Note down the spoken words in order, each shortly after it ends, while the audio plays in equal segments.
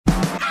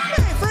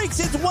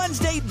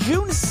Wednesday,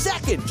 June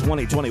 2nd,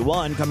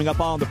 2021. Coming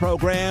up on the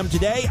program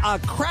today, a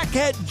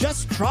crackhead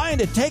just trying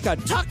to take a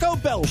Taco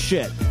Bell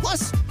shit.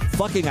 Plus,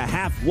 fucking a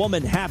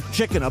half-woman,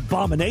 half-chicken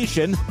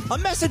abomination. A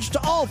message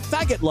to all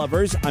faggot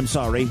lovers,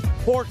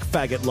 pork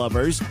faggot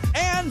lovers,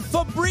 and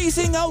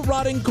Febreze-ing a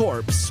rotting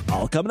corpse.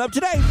 All coming up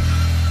today.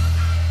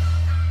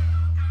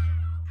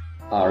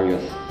 Are you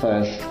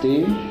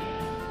thirsty?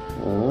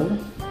 I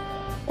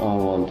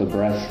want to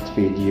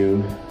breastfeed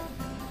you.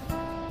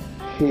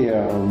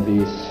 Here on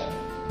these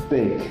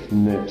big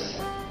nips.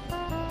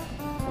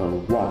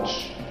 And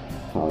watch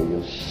how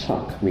you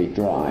suck me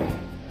dry.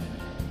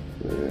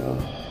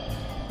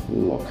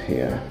 Look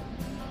here.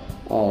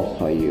 All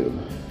for you.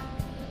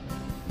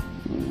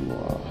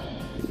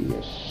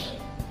 Yes.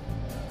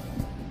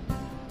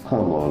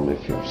 Come on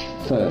if you're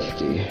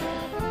thirsty.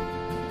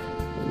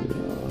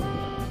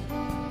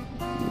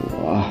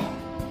 I'll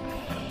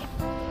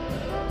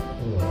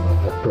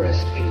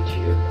breastfeed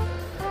you.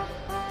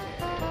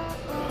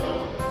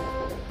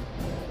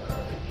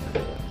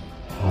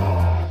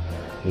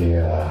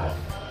 Yeah.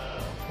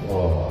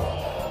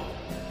 Oh.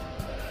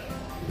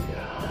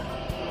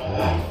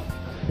 Yeah.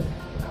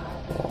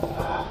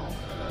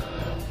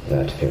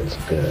 That feels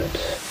good.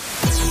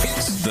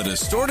 It's the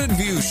Distorted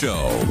View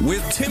Show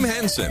with Tim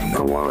Henson.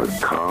 I want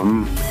to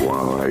come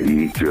while I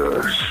eat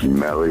your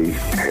smelly,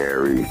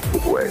 hairy,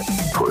 wet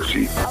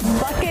pussy. A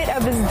bucket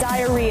of his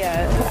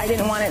diarrhea. I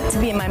didn't want it to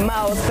be in my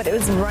mouth, but it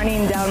was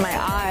running down my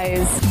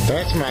eyes.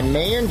 That's my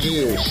man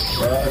juice.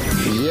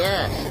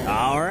 Yes.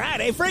 All right,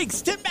 hey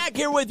freaks, Tim back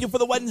here with you for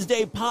the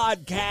Wednesday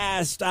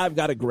podcast. I've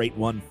got a great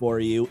one for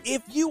you.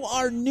 If you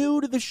are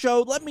new to the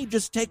show, let me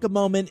just take a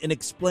moment and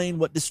explain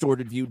what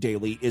Distorted View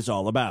Daily is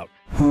all about.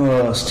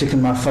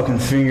 Sticking my fucking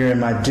finger in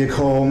my dick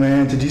hole,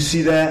 man. Did you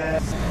see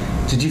that?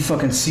 Did you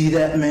fucking see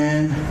that,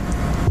 man?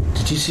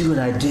 Did you see what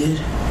I did?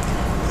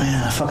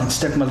 Man, I fucking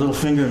stuck my little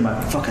finger in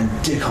my fucking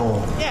dick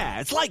hole. Yeah,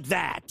 it's like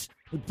that.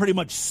 It pretty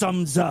much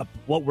sums up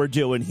what we're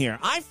doing here.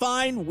 I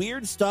find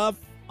weird stuff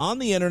on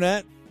the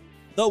internet.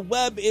 The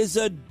web is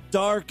a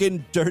dark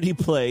and dirty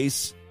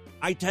place.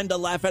 I tend to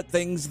laugh at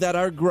things that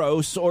are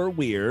gross or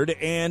weird,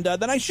 and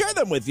then I share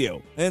them with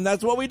you. And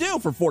that's what we do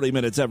for 40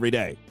 minutes every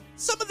day.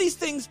 Some of these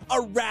things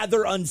are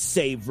rather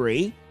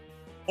unsavory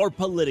or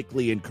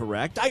politically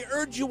incorrect. I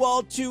urge you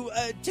all to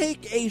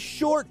take a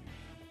short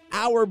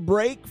hour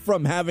break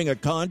from having a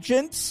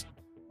conscience.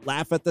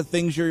 Laugh at the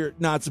things you're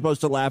not supposed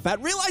to laugh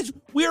at. Realize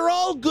we're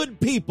all good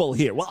people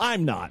here. Well,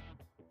 I'm not.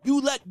 You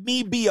let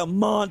me be a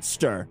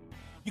monster.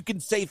 You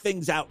can say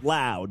things out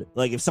loud.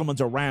 Like if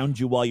someone's around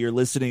you while you're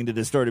listening to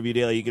Distorted View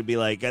Daily, you can be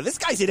like, this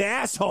guy's an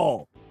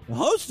asshole. The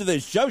host of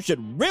this show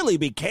should really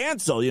be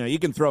canceled. You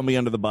can throw me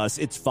under the bus.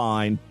 It's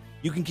fine.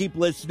 You can keep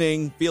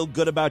listening, feel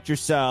good about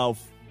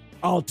yourself.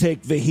 I'll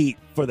take the heat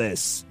for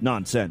this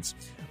nonsense.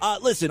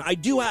 Listen, I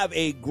do have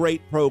a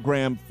great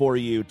program for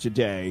you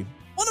today.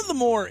 One of the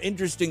more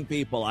interesting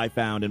people I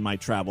found in my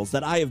travels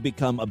that I have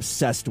become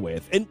obsessed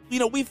with. And,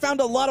 we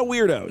found a lot of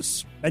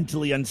weirdos.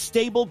 Mentally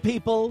unstable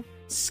people,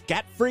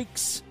 scat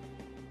freaks.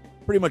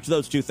 Pretty much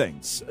those two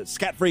things.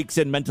 Scat freaks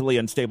and mentally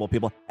unstable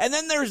people. And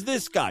then there's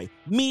this guy,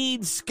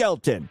 Mead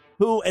Skelton,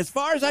 who, as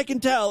far as I can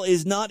tell,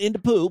 is not into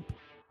poop.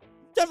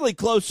 Definitely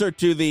closer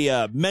to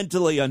the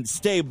mentally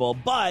unstable,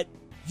 but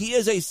he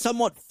is a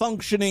somewhat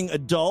functioning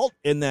adult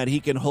in that he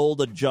can hold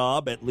a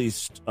job, at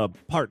least a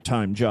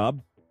part-time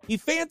job. He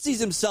fancies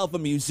himself a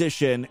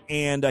musician,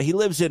 and he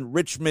lives in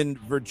Richmond,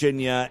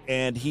 Virginia,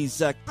 and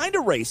he's kind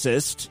of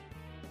racist,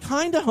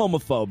 kind of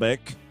homophobic.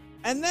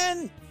 And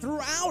then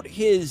throughout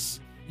his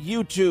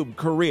YouTube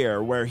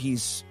career, where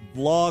he's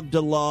vlogged a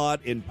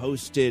lot and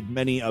posted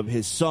many of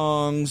his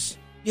songs,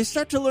 you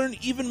start to learn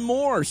even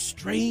more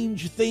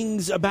strange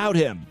things about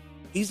him.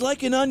 He's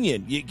like an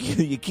onion.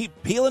 You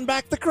keep peeling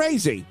back the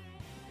crazy.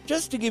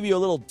 Just to give you a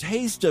little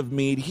taste of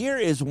Mead, here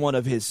is one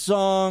of his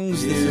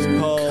songs. This is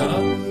called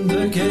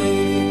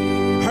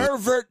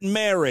Pervert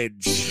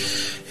Marriage.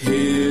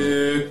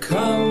 Here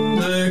come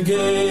the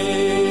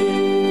gays.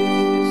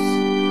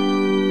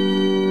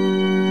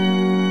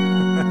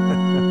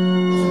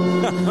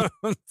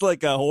 It's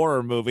like a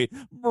horror movie.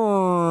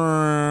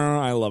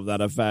 I love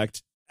that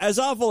effect. As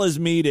awful as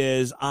Mead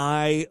is,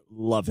 I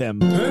love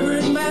him.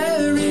 Pervert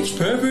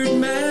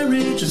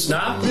marriage, it's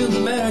not real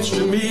marriage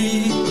to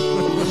me.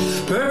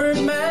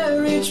 Pervert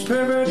marriage,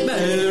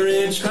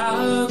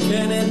 how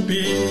can it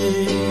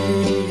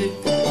be?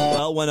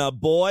 Well, when a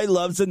boy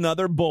loves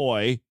another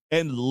boy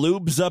and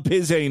lubes up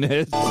his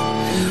anus.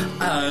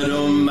 I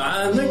don't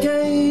mind the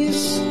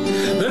gays.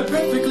 They're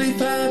perfectly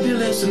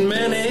fabulous in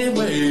many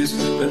ways,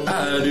 but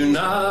I do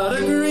not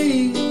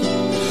agree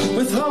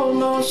with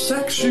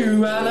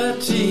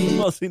homosexuality.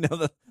 Well, see,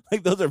 now,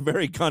 those are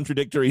very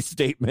contradictory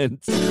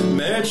statements.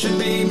 Marriage should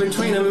be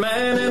between a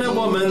man and a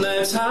woman.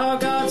 That's how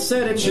God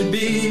said it should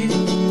be.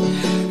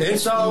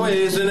 It's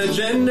always an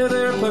agenda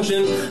they're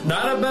pushing,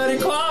 not about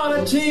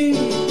equality.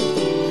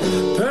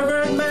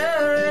 Pervert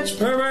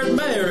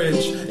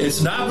marriage,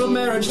 it's not real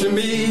marriage to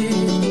me.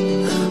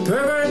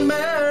 Pervert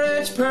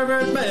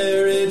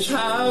marriage,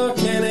 how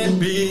can it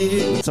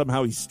be?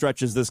 Somehow he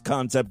stretches this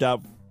concept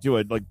out to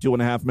a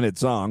 2.5 minute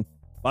song.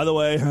 By the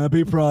way,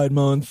 happy Pride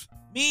Month.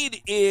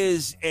 Meade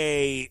is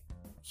a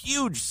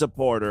huge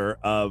supporter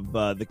of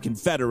the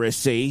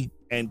Confederacy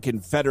and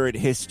Confederate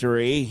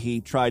history.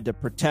 He tried to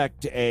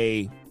protect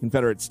a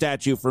Confederate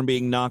statue from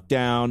being knocked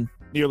down,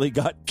 nearly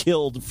got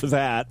killed for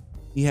that.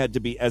 He had to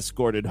be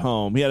escorted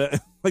home. He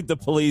had the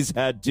police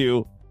had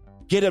to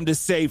get him to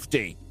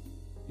safety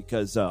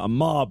because a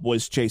mob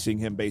was chasing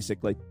him,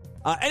 basically.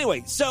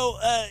 Anyway, so,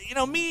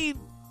 Meade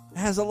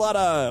has a lot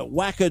of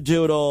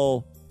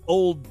wackadoodle,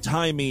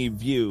 old-timey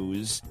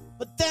views.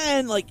 But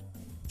then,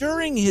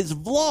 during his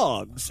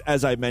vlogs,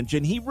 as I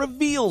mentioned, he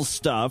reveals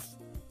stuff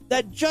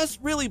that just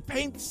really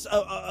paints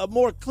a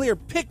more clear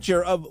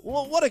picture of,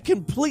 what a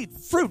complete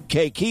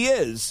fruitcake he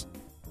is.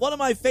 One of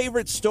my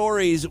favorite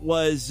stories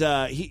was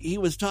he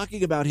was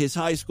talking about his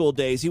high school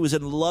days. He was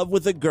in love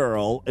with a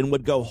girl and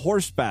would go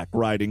horseback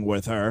riding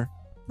with her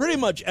pretty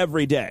much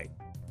every day.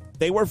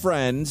 They were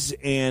friends,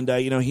 and,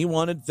 he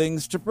wanted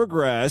things to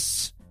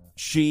progress.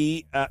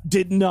 She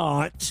did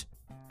not.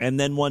 And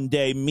then one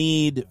day,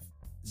 Meade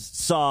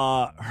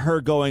saw her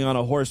going on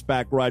a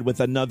horseback ride with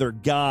another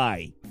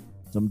guy,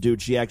 some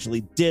dude she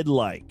actually did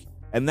like.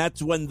 And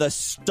that's when the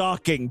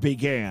stalking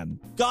began.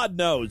 God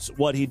knows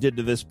what he did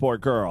to this poor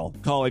girl,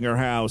 calling her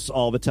house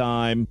all the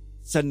time,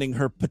 sending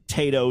her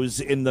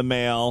potatoes in the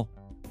mail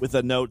with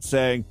a note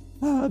saying,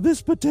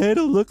 this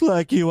potato looked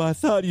like you. I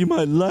thought you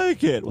might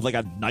like it. With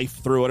a knife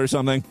through it or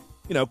something.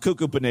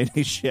 Cuckoo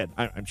banana shit.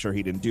 I'm sure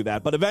he didn't do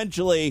that. But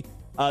eventually,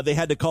 they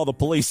had to call the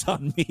police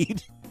on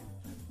Meade.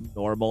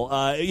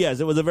 Normal. Yes,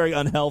 it was a very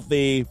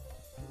unhealthy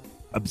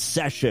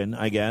obsession,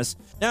 I guess.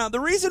 Now, the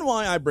reason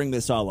why I bring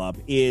this all up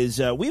is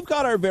we've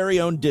got our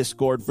very own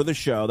Discord for the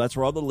show. That's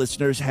where all the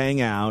listeners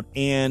hang out.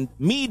 And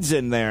Meade's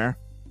in there.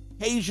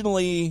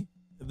 Occasionally,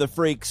 the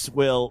freaks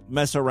will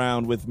mess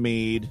around with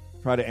Meade,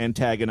 try to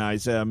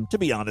antagonize him. To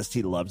be honest,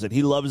 he loves it.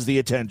 He loves the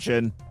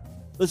attention.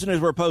 Listeners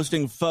were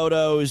posting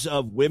photos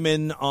of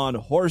women on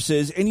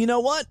horses. And you know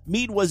what?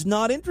 Meade was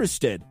not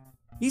interested.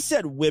 He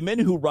said women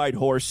who ride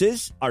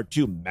horses are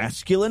too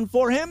masculine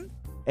for him,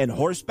 and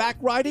horseback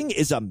riding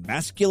is a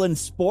masculine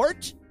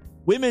sport.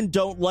 Women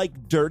don't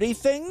like dirty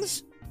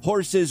things.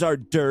 Horses are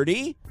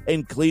dirty,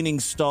 and cleaning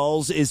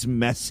stalls is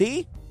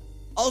messy.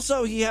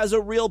 Also, he has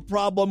a real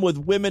problem with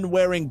women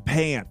wearing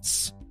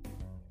pants.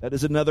 That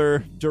is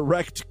another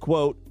direct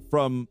quote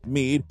from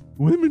Meade.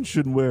 Women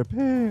shouldn't wear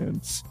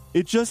pants.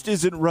 It just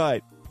isn't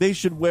right. They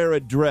should wear a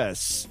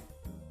dress.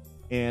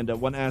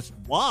 And when asked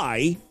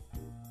why,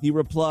 he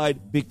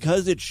replied,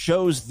 because it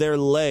shows their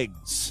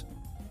legs.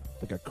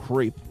 Like a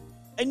creep.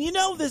 And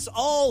this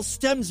all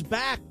stems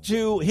back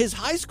to his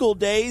high school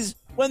days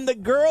when the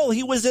girl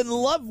he was in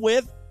love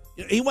with,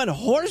 he went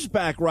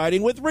horseback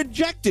riding with,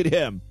 rejected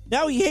him.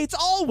 Now he hates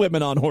all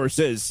women on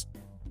horses.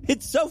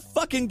 It's so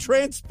fucking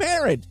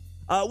transparent.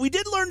 We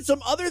did learn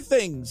some other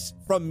things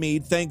from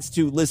Meade, thanks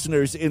to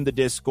listeners in the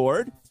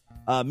Discord.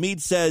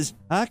 Meade says,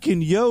 I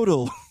can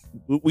yodel.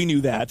 We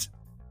knew that.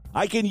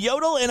 I can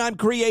yodel and I'm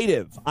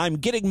creative. I'm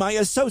getting my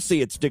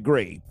associate's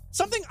degree.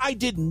 Something I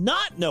did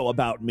not know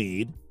about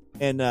Meade.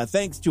 And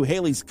thanks to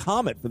Haley's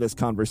comment for this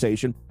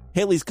conversation.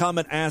 Haley's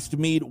comment asked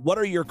Meade, what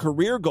are your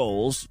career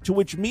goals? To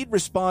which Meade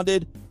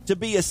responded, to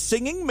be a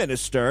singing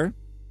minister.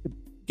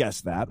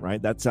 Guess that,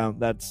 right? That's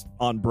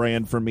on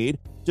brand for Meade.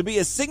 To be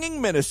a singing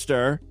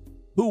minister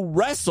who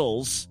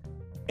wrestles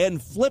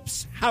and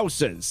flips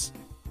houses.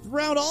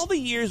 Throughout all the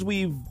years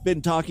we've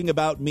been talking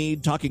about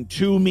Meade, talking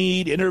to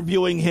Meade,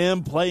 interviewing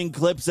him, playing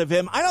clips of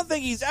him, I don't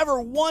think he's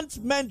ever once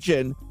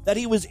mentioned that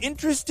he was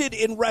interested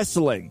in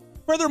wrestling.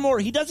 Furthermore,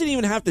 he doesn't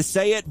even have to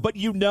say it, but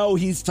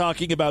he's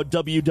talking about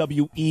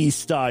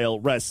WWE-style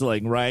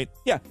wrestling, right?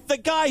 Yeah, the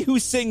guy who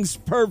sings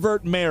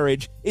Pervert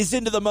Marriage is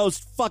into the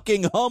most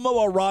fucking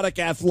homoerotic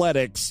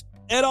athletics.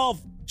 It all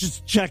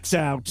just checks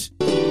out.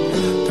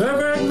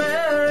 Pervert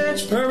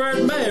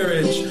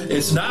marriage,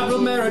 it's not a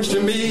marriage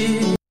to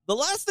me. The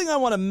last thing I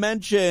want to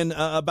mention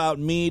about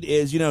Meade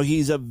is,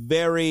 he's a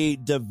very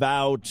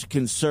devout,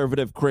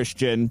 conservative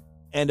Christian.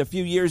 And a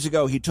few years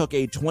ago, he took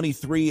a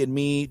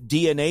 23andMe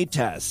DNA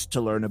test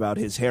to learn about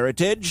his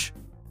heritage.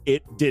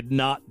 It did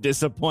not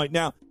disappoint.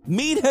 Now,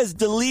 Meade has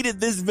deleted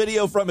this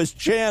video from his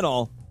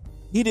channel.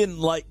 He didn't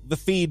like the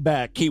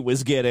feedback he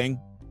was getting,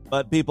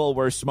 but people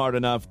were smart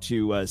enough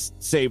to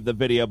save the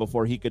video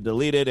before he could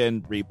delete it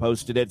and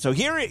reposted it. So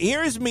here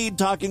is Meade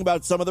talking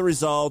about some of the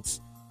results.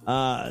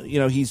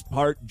 He's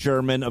part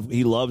German.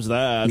 He loves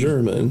that.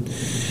 German.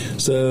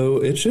 So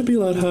it should be a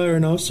lot higher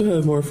and also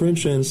have more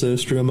French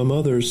ancestry on my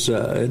mother's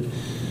side.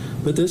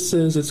 But this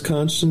says it's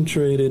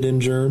concentrated in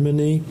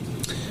Germany.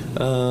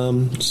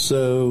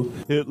 So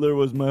Hitler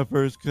was my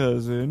first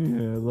cousin.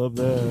 Yeah, I love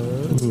that.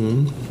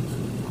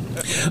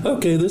 Mm-hmm.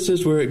 Okay, this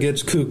is where it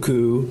gets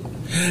cuckoo.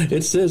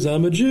 It says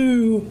I'm a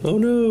Jew. Oh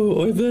no,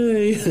 oy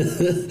vey.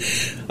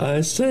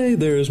 I say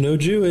there is no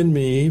Jew in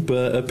me,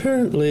 but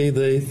apparently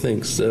they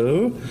think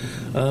so.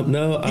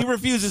 He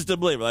refuses to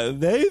believe.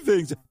 They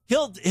think so.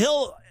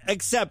 He'll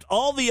accept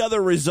all the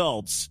other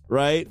results,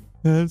 right?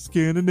 I'm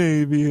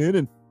Scandinavian,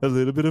 and a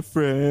little bit of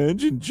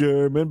French and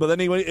German. But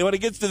then when he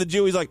gets to the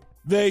Jew, he's like,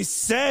 they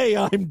say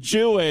I'm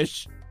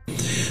Jewish.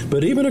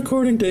 But even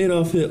according to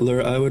Adolf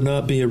Hitler, I would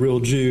not be a real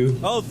Jew.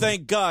 Oh,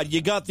 thank God.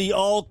 You got the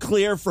all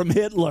clear from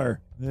Hitler.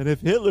 And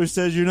if Hitler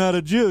says you're not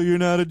a Jew, you're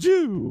not a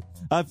Jew.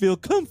 I feel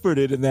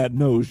comforted in that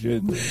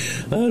notion.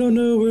 I don't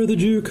know where the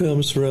Jew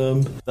comes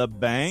from. The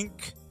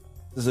bank?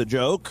 This is a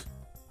joke?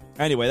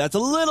 Anyway, that's a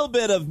little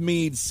bit of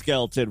Meade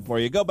Skelton for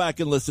you. Go back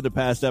and listen to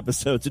past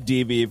episodes of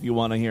DV if you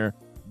want to hear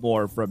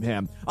more from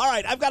him. All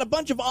right, I've got a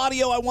bunch of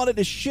audio I wanted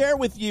to share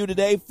with you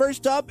today.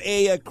 First up,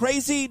 a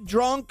crazy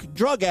drunk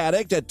drug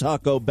addict at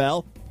Taco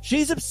Bell.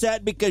 She's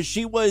upset because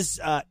she was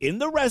in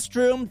the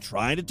restroom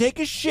trying to take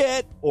a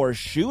shit or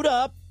shoot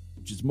up,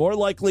 which is more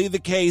likely the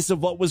case of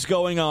what was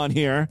going on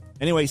here.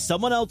 Anyway,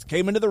 someone else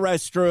came into the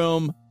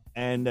restroom,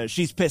 and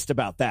she's pissed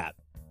about that.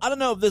 I don't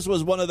know if this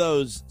was one of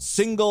those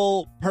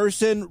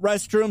single-person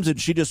restrooms and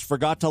she just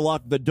forgot to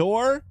lock the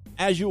door.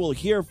 As you will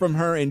hear from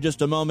her in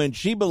just a moment,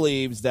 she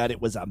believes that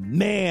it was a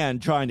man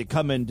trying to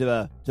come into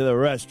the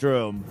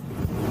restroom.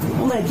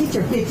 I'm gonna get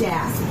your bitch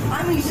ass.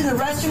 I'm using the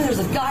restroom. There's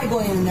a guy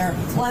going in there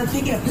while I'm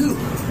taking a poop.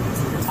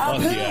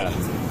 Yeah.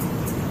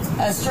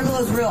 Struggle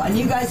is real, and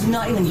you guys do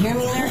not even hear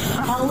me in there.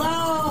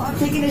 Hello, I'm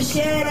taking a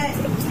shit.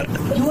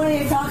 You want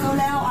to eat a taco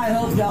now? I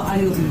hope no. I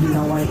hope you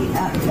don't want to eat.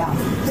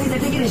 Yeah. Please, I'm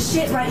taking a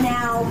shit right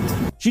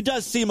now. She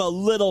does seem a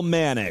little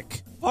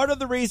manic. Part of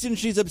the reason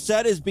she's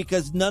upset is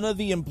because none of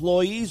the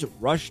employees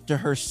rushed to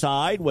her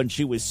side when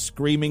she was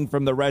screaming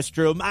from the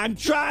restroom, I'm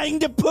trying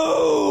to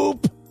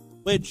poop!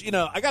 Which,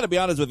 I gotta be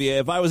honest with you,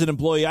 if I was an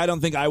employee, I don't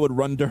think I would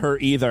run to her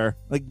either.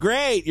 Like,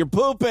 great, you're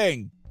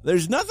pooping.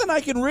 There's nothing I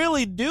can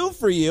really do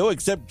for you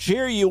except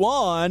cheer you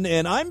on,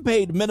 and I'm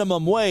paid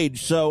minimum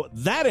wage, so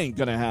that ain't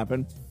gonna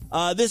happen.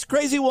 This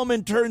crazy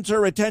woman turns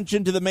her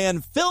attention to the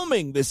man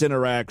filming this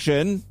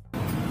interaction.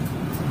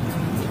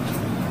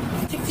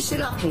 Take the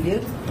shit off me,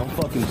 dude. Don't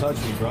fucking touch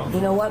me, bro.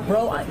 You know what,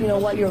 bro? You know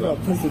what? You're a little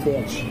pussy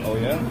bitch. Oh,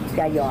 yeah?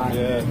 Yeah, you are.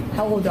 Yeah.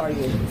 How old are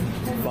you?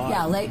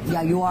 5.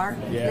 Yeah, you are?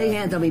 Yeah. Lay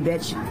hands on me,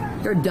 bitch.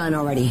 You're done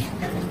already.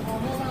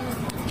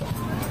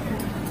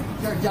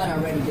 You're done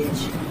already,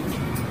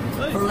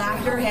 bitch. For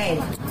laughter,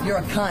 hey, you're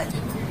a cunt.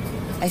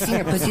 I seen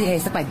your pussy. Hey,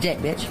 suck my dick,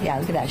 bitch. Yeah,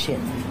 look at that shit.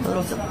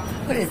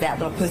 What is that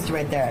little pussy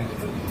right there?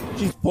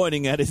 She's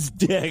pointing at his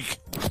dick.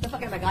 What the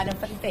fuck out of my goddamn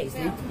fucking face,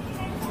 dude?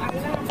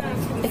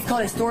 It's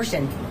called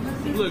extortion.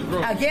 Look,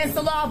 bro. Against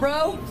the law,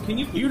 bro. Can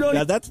you don't.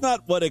 Now, that's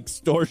not what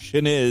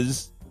extortion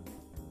is.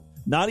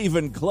 Not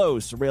even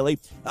close, really.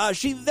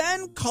 She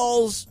then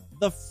calls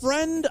the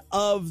friend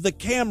of the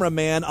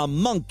cameraman a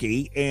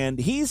monkey, and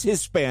he's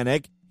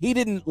Hispanic. He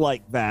didn't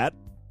like that.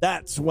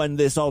 That's when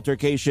this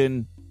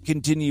altercation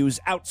continues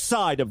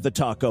outside of the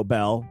Taco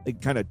Bell. They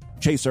kind of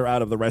chase her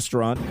out of the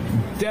restaurant.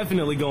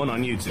 Definitely going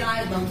on YouTube.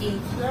 Guy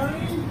monkey.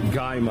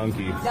 Guy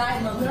monkey.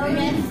 Guy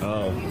monkey.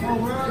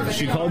 Oh.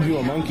 She called you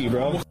a monkey,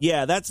 bro.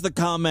 Yeah, that's the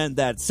comment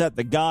that set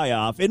the guy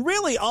off. And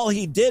really, all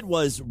he did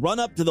was run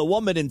up to the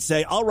woman and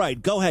say, all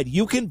right, go ahead.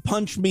 You can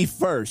punch me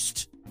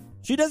first.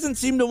 She doesn't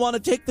seem to want to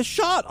take the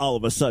shot all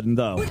of a sudden,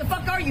 though. Who the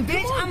fuck are you,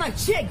 bitch? I'm a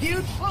chick,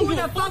 dude. Who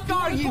the fuck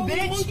are you,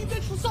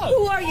 bitch? What's up?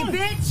 Who are you,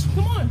 bitch?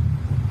 Come on.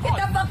 Get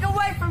the fuck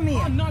away from me.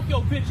 I'll knock your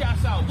bitch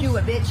ass out. Do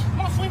it, bitch.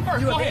 Come on, swing first.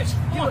 Do Go it, ahead.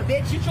 bitch. Do it,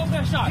 bitch. Get your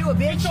best shot. Do it, bitch.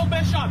 Get your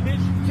best shot,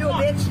 bitch. Do it,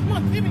 bitch. Come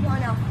on, hit me. Come on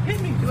now.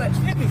 Hit me. Do it.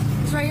 Hit me.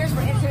 It's right here. It's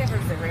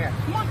right here.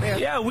 Come on.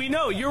 Yeah, we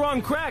know. You're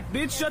on crack,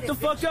 bitch. Shut the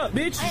fuck up,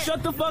 bitch.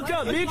 Shut the fuck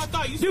up,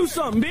 bitch. Do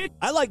something, bitch.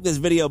 I like this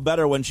video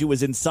better when she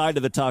was inside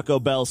of the Taco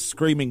Bell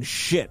screaming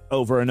shit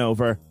over and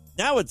over.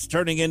 Now it's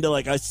turning into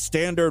like a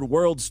standard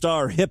world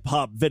star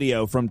hip-hop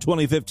video from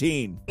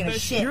 2015.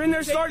 You're in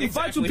there starting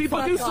fights with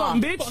people. Do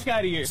something, bitch. Fuck out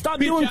of here. Stop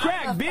doing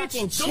crack,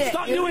 bitch.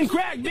 Stop doing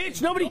crack,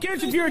 bitch. Nobody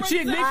cares if you're a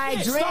chick, bitch. I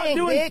drink, Stop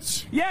doing.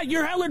 bitch. Yeah,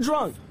 you're hella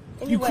drunk.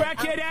 You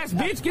crackhead ass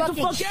bitch. Get the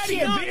fuck out of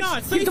here,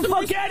 bitch. Get the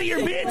fuck out of here,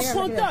 bitch.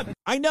 Fucked up.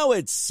 I know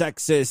it's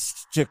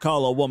sexist to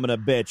call a woman a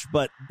bitch,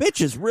 but bitch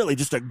is really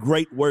just a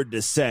great word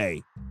to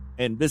say.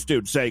 And this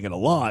dude's saying it a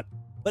lot,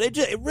 but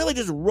it really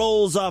just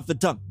rolls off the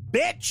tongue.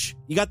 Bitch!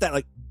 You got that,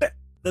 like,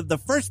 the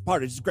first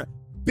part is just great.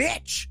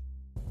 Bitch!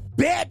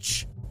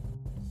 Bitch!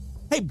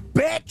 Hey,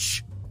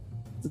 bitch!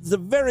 It's a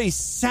very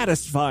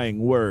satisfying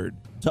word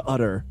to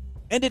utter.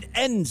 And it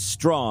ends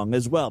strong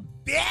as well.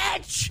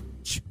 Bitch!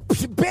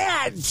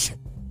 Bitch!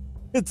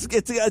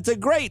 It's a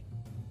great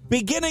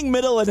beginning,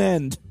 middle, and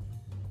end.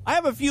 I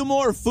have a few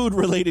more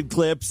food-related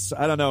clips.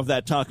 I don't know if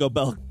that Taco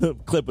Bell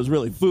clip was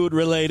really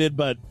food-related,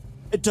 but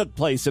it took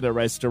place in a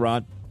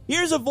restaurant.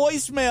 Here's a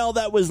voicemail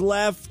that was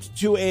left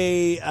to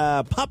a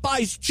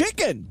Popeye's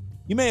Chicken.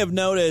 You may have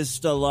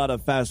noticed a lot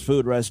of fast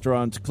food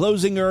restaurants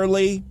closing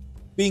early,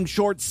 being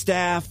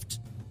short-staffed.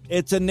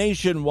 It's a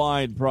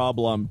nationwide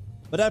problem.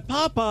 But at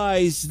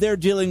Popeye's, they're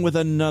dealing with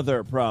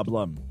another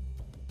problem.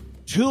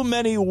 Too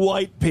many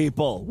white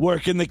people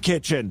work in the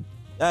kitchen.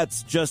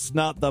 That's just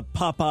not the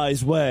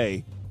Popeye's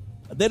way.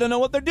 They don't know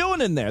what they're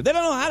doing in there. They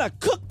don't know how to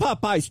cook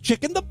Popeye's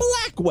chicken the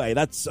black way.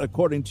 That's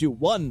according to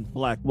one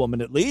black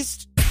woman, at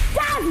least.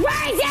 That's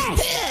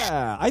racist!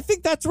 Yeah, I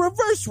think that's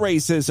reverse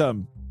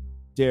racism.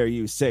 dare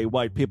you say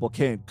white people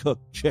can't cook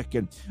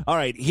chicken? All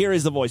right, here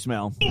is the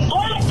voicemail.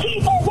 Black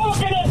people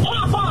working at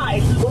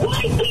Popeyes.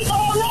 White people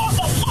don't know what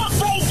the fuck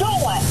they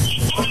doing.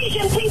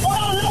 Asian people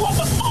don't know what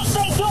the fuck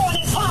they doing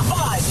at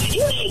Popeyes.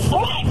 You need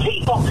black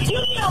people. You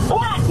need a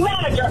black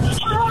manager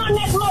to run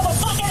this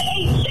motherfucker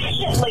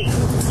efficiently.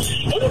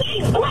 You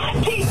need black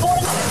people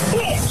in this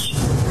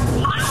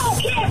bitch. I don't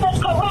care if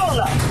it's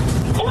Corona.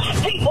 Black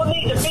people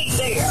need to be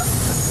there.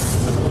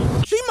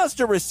 She must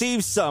have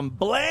received some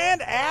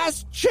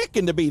bland-ass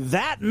chicken to be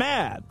that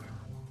mad.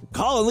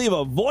 Call and leave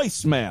a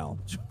voicemail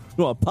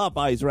to a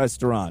Popeyes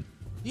restaurant.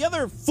 The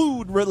other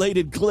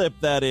food-related clip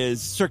that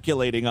is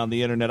circulating on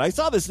the internet, I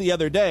saw this the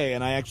other day,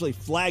 and I actually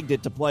flagged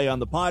it to play on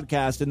the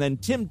podcast, and then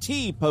Tim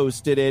T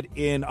posted it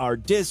in our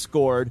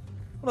Discord.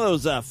 One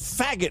of those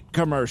faggot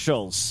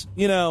commercials.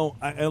 You know,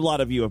 a lot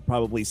of you have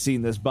probably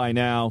seen this by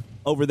now.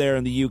 Over there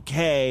in the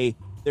UK,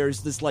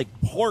 there's this, like,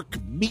 pork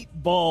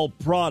meatball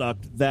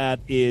product that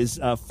is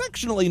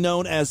affectionately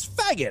known as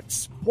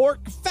faggots.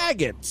 Pork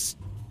faggots.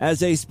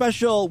 As a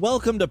special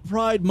Welcome to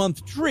Pride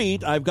Month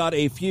treat, I've got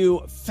a few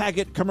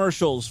faggot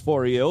commercials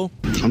for you.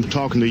 I'm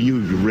talking to you,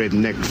 you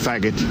redneck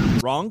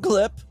faggot. Wrong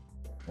clip.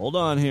 Hold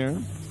on here.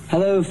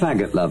 Hello,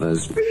 faggot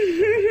lovers.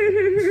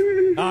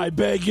 I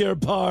beg your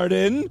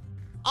pardon.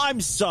 I'm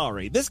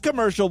sorry. This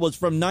commercial was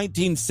from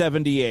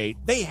 1978.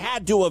 They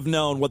had to have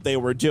known what they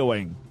were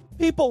doing.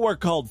 People were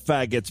called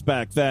faggots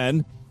back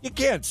then. You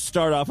can't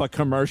start off a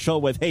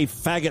commercial with, hey,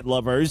 faggot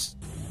lovers.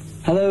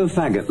 Hello,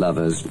 faggot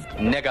lovers.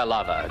 Nigger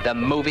Lover, the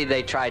movie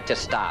they tried to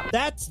stop.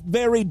 That's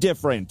very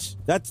different.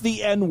 That's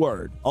the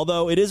N-word.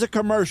 Although it is a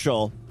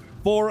commercial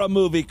for a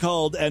movie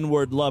called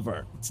N-word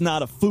Lover. It's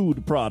not a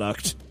food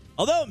product.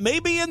 Although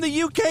maybe in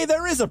the UK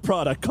there is a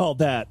product called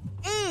that.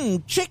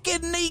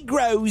 Chicken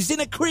Negroes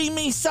in a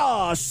creamy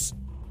sauce.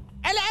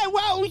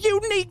 Hello, you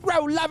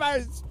Negro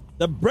lovers.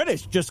 The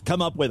British just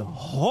come up with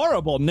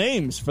horrible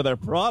names for their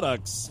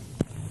products.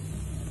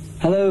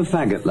 Hello,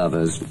 faggot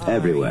lovers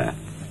everywhere.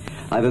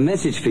 I've a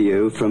message for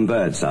you from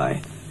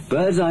Birdseye.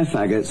 Birdseye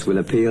faggots will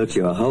appeal to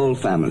your whole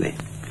family.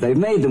 They've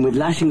made them with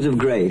lashings of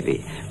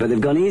gravy, but they've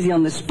gone easy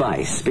on the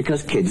spice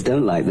because kids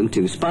don't like them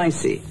too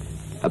spicy,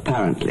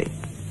 apparently.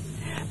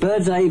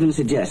 Birdseye even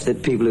suggests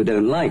that people who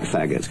don't like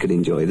faggots could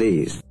enjoy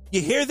these.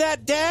 You hear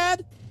that,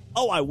 Dad?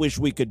 Oh, I wish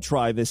we could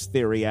try this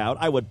theory out.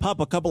 I would pop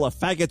a couple of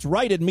faggots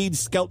right in Mead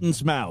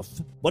Skelton's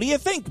mouth. What do you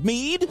think,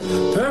 Mead?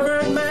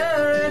 Pervert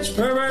marriage,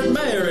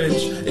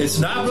 it's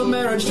not a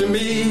marriage to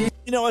me.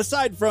 You know,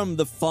 aside from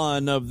the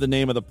fun of the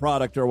name of the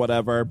product or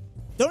whatever,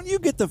 don't you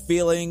get the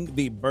feeling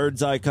the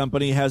Birdseye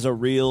Company has a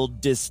real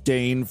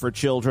disdain for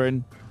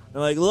children?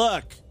 They're like,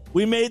 look,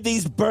 we made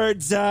these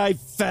Birdseye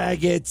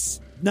faggots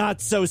not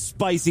so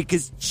spicy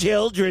because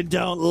children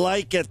don't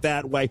like it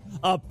that way,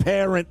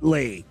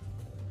 apparently.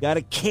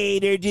 Gotta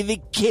cater to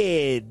the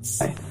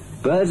kids.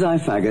 Birdseye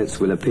faggots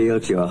will appeal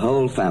to your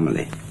whole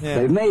family. Yeah.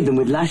 They've made them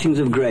with lashings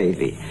of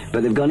gravy,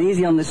 but they've gone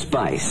easy on the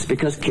spice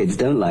because kids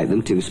don't like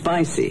them too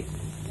spicy,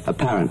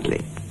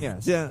 apparently.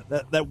 Yeah,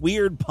 that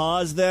weird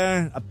pause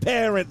there.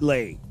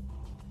 Apparently.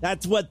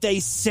 That's what they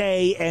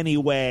say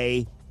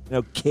anyway. You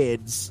know,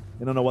 kids.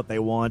 They don't know what they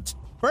want.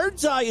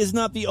 Birdseye is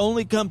not the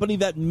only company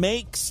that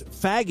makes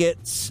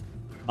faggots.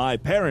 My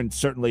parents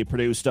certainly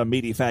produced a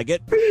meaty faggot.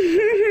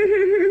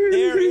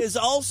 There is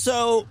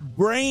also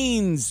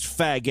Brains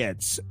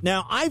faggots.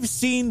 Now, I've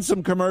seen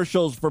some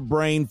commercials for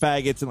Brain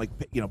faggots and, like,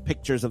 you know,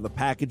 pictures of the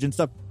package and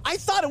stuff. I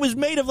thought it was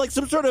made of, like,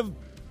 some sort of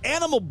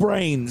animal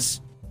brains.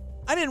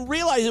 I didn't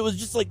realize it was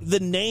just, like, the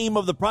name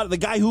of the product. The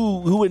guy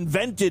who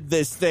invented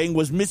this thing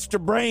was Mr.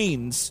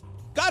 Brains.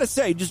 Gotta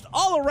say, just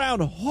all around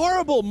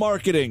horrible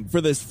marketing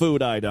for this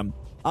food item.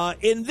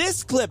 In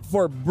this clip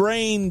for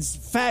Brains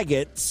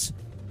faggots,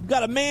 we've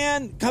got a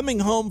man coming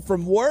home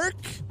from work,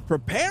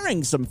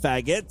 preparing some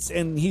faggots,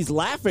 and he's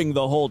laughing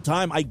the whole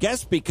time, I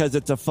guess because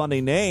it's a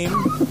funny name.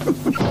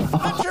 I'm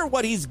not sure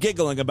what he's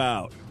giggling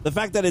about. The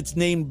fact that it's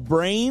named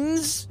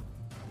Brains?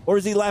 Or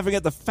is he laughing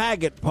at the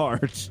faggot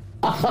part?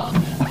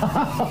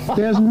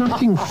 There's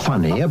nothing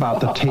funny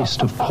about the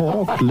taste of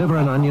pork, liver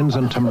and onions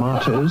and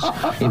tomatoes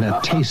in a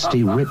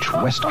tasty, rich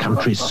West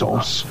Country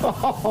sauce.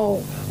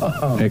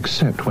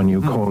 Except when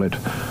you call it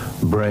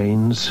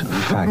Brains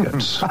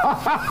Faggots.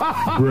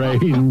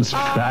 Brains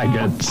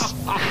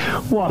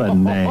Faggots. What a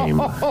name.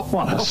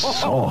 What a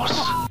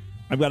sauce.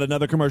 I've got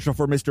another commercial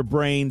for Mr.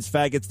 Brains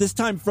Faggots, this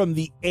time from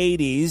the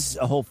 80s.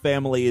 A whole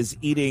family is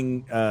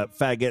eating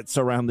faggots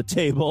around the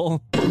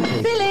table.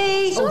 Billy!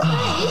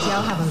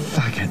 I'll have them.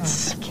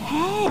 Faggots.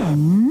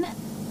 Ken?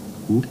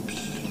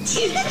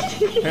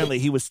 Apparently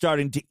he was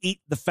starting to eat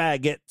the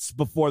faggots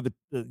before the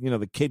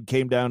kid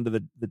came down to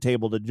the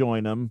table to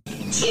join him.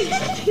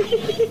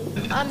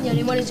 I'm the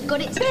only one who's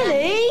got it.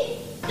 Billy!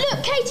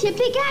 Look, Katie, a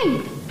big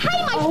ape.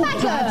 Hey, my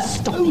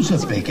faggot! Those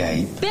are big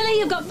ape. Billy,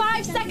 you've got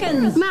 5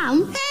 seconds.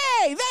 Ma'am?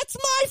 Hey, that's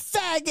my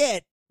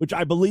faggot! Which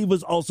I believe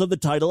was also the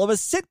title of a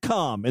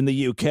sitcom in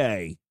the UK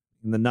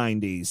in the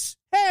 90s.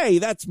 Hey,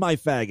 that's my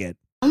faggot.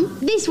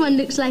 This one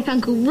looks like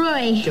Uncle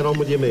Roy. Get on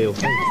with your meal.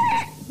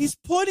 He's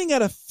pointing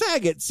at a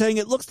faggot, saying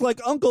it looks like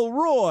Uncle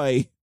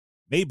Roy.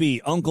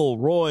 Maybe Uncle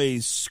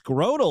Roy's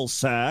scrotal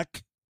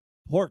sack.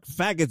 Pork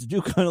faggots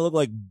do kind of look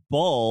like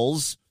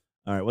balls.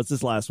 All right, what's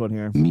this last one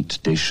here? Meat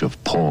dish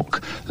of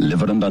pork,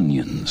 liver and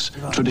onions,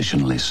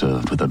 traditionally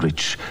served with a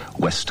rich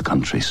West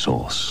Country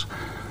sauce,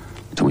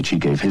 to which he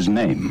gave his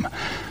name,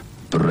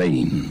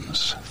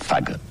 Brains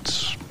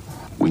Faggots.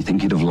 We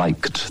think he'd have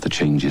liked the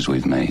changes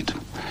we've made.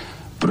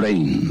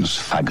 Brains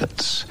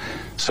Faggots,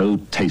 so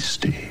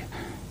tasty,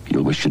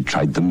 you'll wish you'd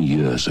tried them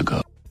years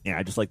ago. Yeah,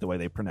 I just like the way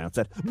they pronounce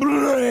that.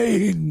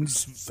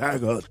 Brains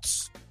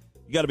Faggots.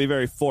 You got to be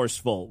very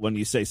forceful when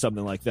you say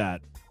something like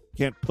that.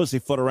 Can't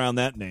pussyfoot around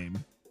that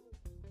name.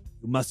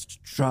 You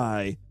must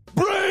try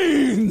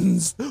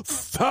Brains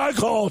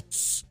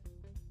Faggots.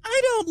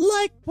 I don't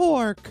like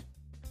pork.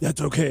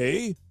 That's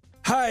okay.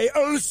 I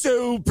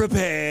also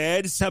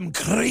prepared some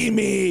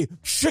creamy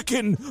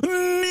chicken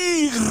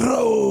negros.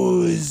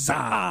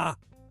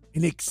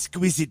 An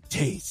exquisite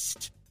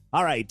taste.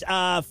 All right,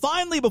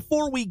 finally,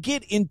 before we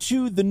get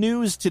into the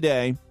news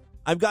today,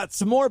 I've got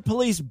some more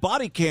police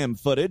body cam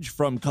footage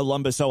from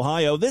Columbus,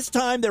 Ohio. This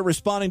time, they're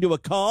responding to a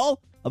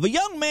call of a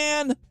young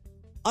man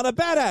on a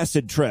bad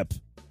acid trip.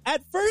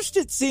 At first,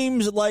 it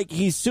seems like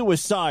he's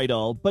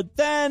suicidal, but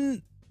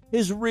then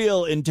his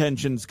real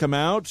intentions come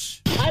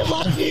out. I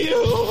love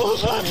you!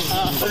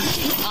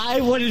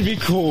 I want to be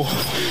cool.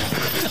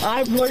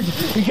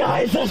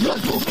 Guys, that's not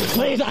cool.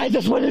 Please, I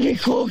just want to be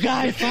cool,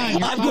 guys.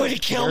 I'm going to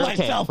kill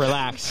myself. Okay.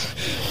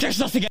 Relax. There's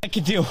nothing I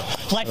can do.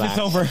 Life is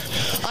over.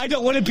 I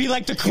don't want to be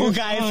like the cool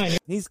guys.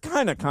 He's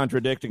kind of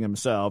contradicting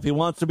himself. He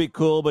wants to be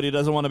cool, but he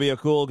doesn't want to be a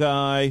cool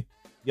guy.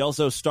 He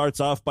also starts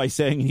off by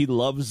saying he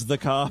loves the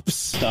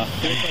cops.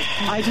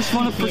 I just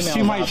want to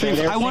pursue my dreams.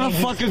 I want to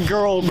fuck a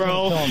girl,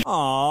 bro.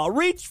 Aw,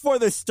 reach for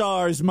the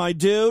stars, my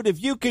dude. If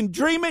you can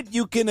dream it,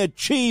 you can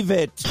achieve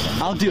it.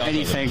 I'll do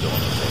anything.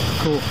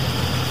 Cool.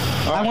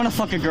 I want to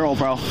fuck a girl,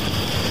 bro.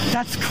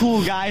 That's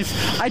cool, guys.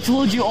 I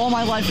told you all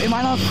my life. Am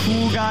I not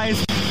cool,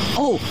 guys?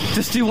 Oh,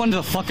 this dude wanted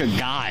to fuck a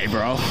guy,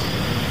 bro.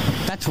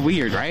 That's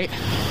weird, right?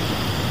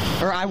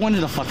 Or I wanted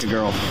to fuck a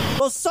girl.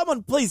 Well,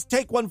 someone please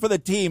take one for the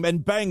team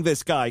and bang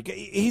this guy.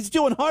 He's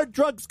doing hard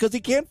drugs because he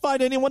can't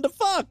find anyone to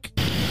fuck.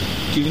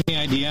 Do you have any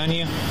ID on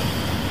you?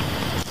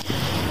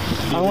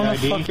 I want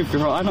to fuck a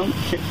girl. I don't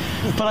care.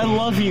 But I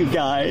love you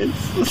guys.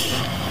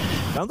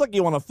 Sounds like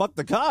you want to fuck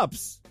the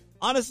cops.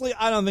 Honestly,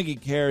 I don't think he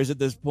cares at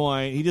this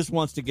point. He just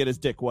wants to get his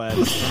dick wet.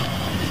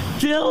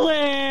 Dylan!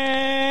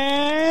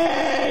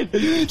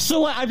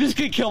 So what? I'm just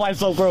going to kill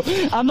myself, bro.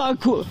 I'm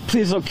not cool.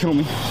 Please don't kill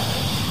me.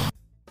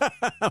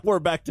 We're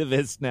back to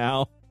this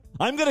now.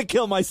 I'm going to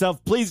kill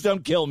myself. Please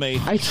don't kill me.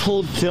 I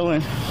told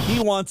Dylan.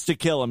 He wants to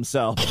kill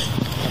himself.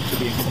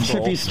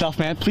 Trippy stuff,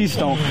 man. Please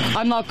don't.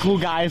 I'm not cool,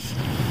 guys.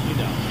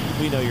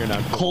 We know you're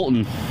not cool.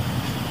 Colton.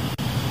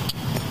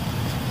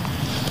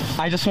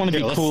 I just want to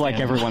be cool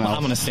like everyone else.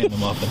 I'm going to stand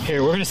them up.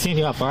 Here, we're going to stand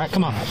you up, all right?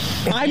 Come on.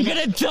 I'm going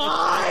to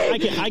die! I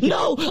can,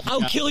 no,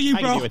 I'll kill you,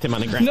 bro. I can do with him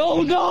on the ground.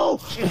 No!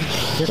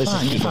 You're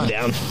fine. Keep him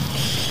down.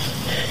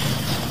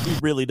 He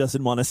really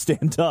doesn't want to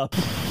stand up.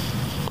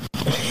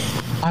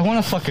 I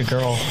want to fuck a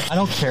girl. I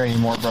don't care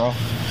anymore, bro.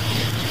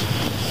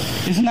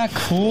 Isn't that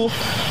cool?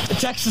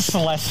 It's extra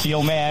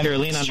celestial, man. Here,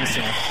 lean on this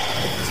side.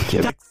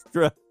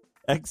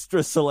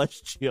 Extra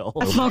celestial.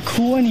 That's not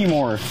cool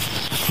anymore.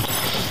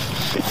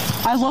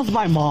 I love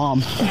my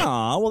mom.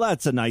 Aw, well,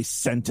 that's a nice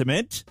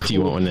sentiment. Do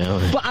you want one now?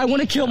 But I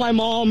want to kill my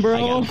mom, bro. I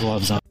got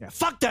gloves on. Yeah,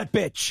 fuck that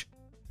bitch.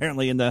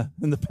 Apparently, in the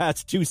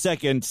past 2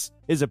 seconds,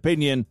 his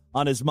opinion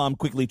on his mom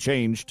quickly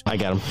changed. I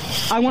got him.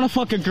 I want to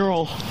fuck a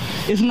girl.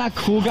 Isn't that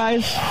cool,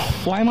 guys?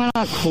 Why am I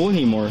not cool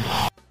anymore?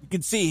 You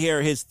can see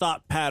here his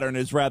thought pattern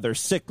is rather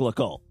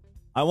cyclical.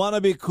 I want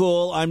to be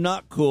cool. I'm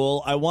not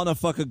cool. I want to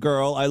fuck a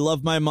girl. I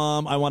love my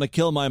mom. I want to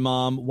kill my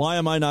mom. Why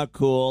am I not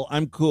cool?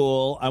 I'm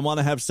cool. I want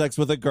to have sex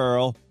with a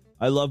girl.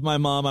 I love my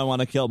mom. I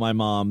want to kill my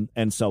mom,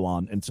 and so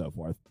on and so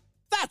forth.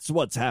 That's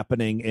what's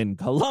happening in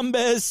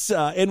Columbus.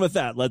 And with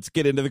that, let's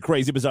get into the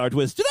crazy, bizarre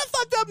twist to the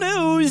fucked up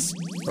news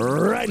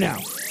right now.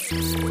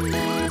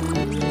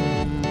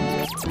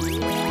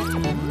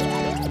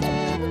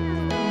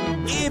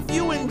 If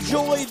you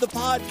enjoy the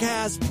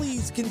podcast,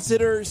 please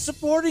consider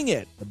supporting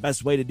it. The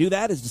best way to do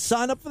that is to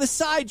sign up for the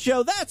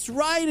Sideshow. That's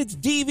right, it's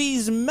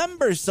DV's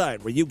member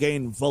site where you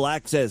gain full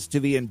access to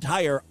the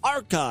entire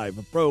archive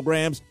of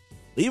programs.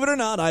 Believe it or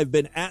not, I've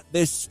been at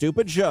this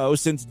stupid show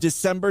since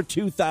December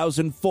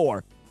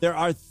 2004. There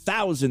are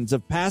thousands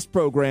of past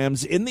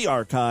programs in the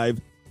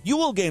archive you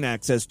will gain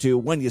access to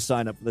when you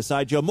sign up for the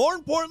Sideshow. More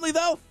importantly,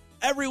 though,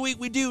 every week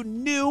we do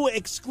new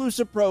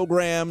exclusive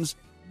programs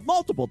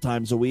multiple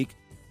times a week.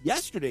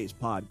 Yesterday's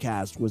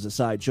podcast was a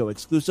Sideshow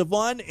exclusive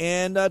one,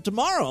 and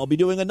tomorrow I'll be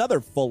doing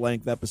another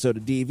full-length episode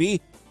of DV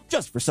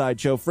just for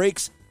Sideshow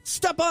freaks.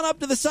 Step on up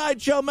to the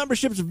Sideshow.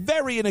 Membership's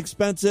very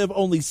inexpensive,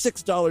 only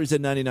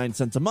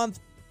 $6.99 a month,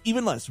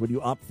 even less when you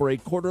opt for a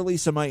quarterly,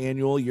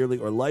 semi-annual, yearly,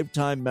 or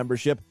lifetime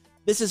membership.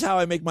 This is how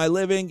I make my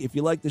living. If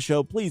you like the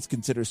show, please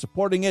consider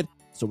supporting it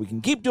so we can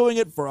keep doing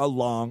it for a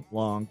long,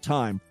 long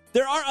time.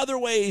 There are other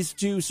ways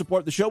to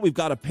support the show. We've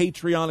got a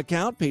Patreon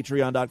account,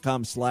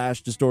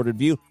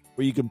 patreon.com/distortedview,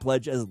 where you can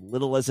pledge as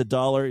little as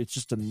 $1. It's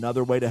just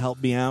another way to help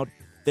me out.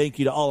 Thank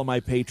you to all of my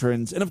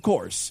patrons. And, of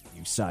course,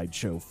 you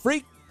sideshow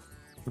freak.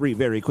 3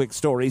 very quick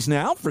stories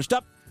now. First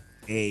up,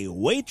 a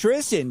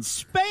waitress in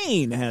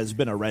Spain has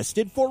been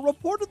arrested for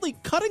reportedly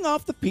cutting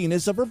off the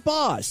penis of her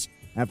boss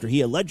after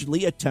he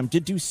allegedly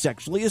attempted to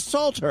sexually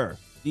assault her.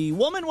 The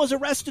woman was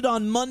arrested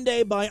on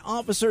Monday by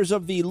officers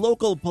of the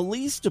local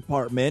police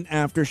department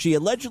after she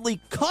allegedly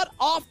cut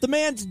off the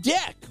man's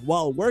dick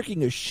while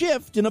working a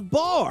shift in a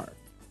bar.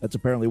 That's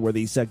apparently where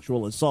the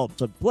sexual assault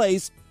took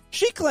place.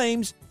 She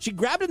claims she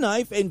grabbed a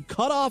knife and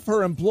cut off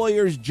her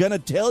employer's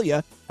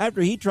genitalia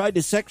after he tried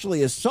to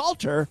sexually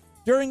assault her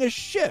during a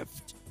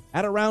shift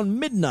at around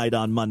midnight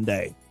on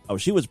Monday. Oh,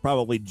 she was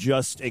probably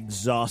just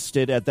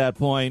exhausted at that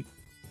point.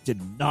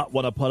 Did not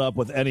want to put up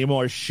with any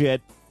more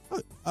shit.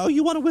 Oh,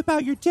 you want to whip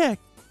out your dick?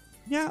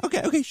 Yeah,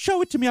 okay,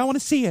 show it to me. I want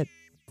to see it.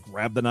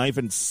 Grabbed the knife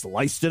and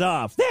sliced it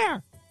off.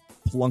 There!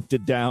 Plunked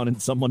it down in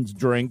someone's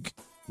drink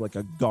like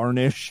a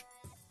garnish,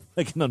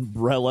 like an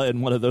umbrella in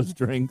one of those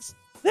drinks.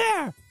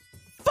 There!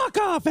 Fuck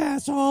off,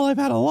 asshole. I've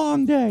had a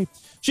long day.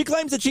 She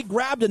claims that she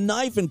grabbed a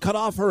knife and cut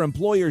off her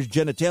employer's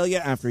genitalia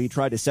after he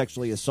tried to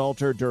sexually assault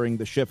her during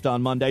the shift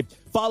on Monday.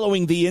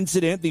 Following the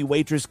incident, the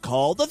waitress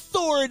called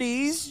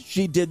authorities.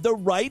 She did the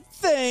right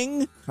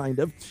thing, kind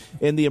of,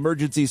 in the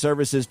emergency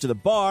services to the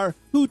bar,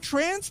 who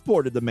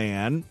transported the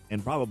man,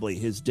 and probably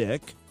his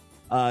dick,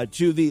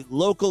 to the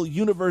local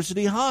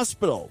university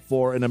hospital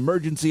for an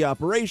emergency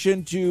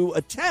operation to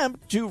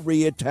attempt to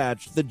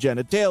reattach the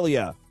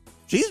genitalia.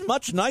 She's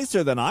much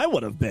nicer than I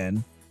would have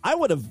been. I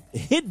would have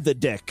hid the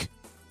dick.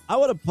 I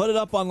would have put it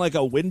up on like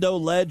a window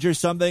ledge or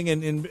something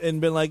and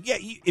been like, yeah,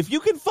 if you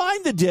can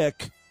find the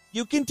dick,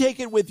 you can take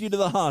it with you to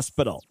the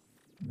hospital.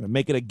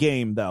 Make it a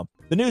game, though.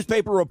 The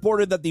newspaper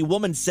reported that the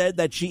woman said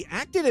that she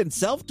acted in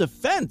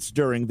self-defense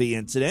during the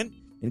incident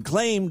and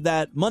claimed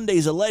that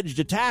Monday's alleged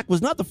attack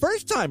was not the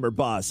first time her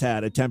boss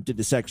had attempted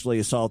to sexually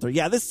assault her.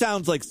 Yeah, this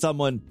sounds like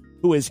someone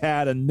who has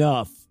had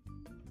enough.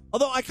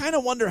 Although I kind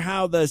of wonder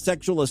how the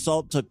sexual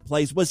assault took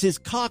place. Was his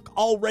cock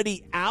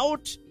already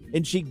out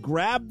and she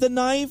grabbed the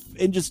knife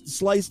and just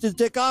sliced his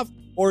dick off?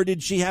 Or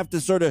did she have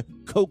to sort of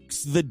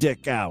coax the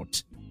dick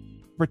out?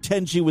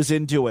 Pretend she was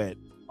into it.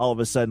 All of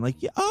a sudden, like,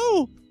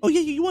 oh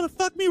yeah, you want to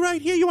fuck me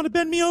right here? You want to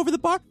bend me over the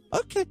bar?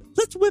 Okay,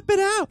 let's whip it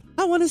out.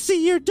 I want to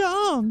see your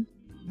dong.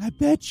 I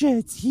bet you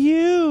it's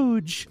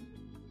huge.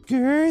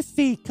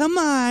 Girthy, come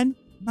on.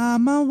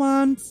 Mama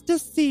wants to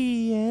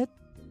see it.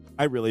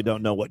 I really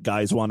don't know what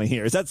guys want to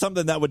hear. Is that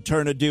something that would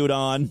turn a dude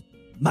on?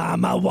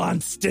 Mama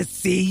wants to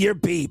see your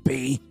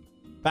pee-pee.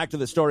 Back to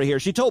the story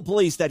here. She told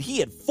police that he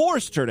had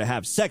forced her to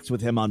have sex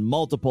with him on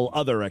multiple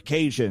other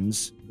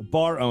occasions. The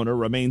bar owner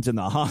remains in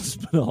the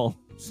hospital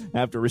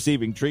after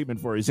receiving treatment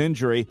for his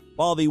injury.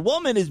 While the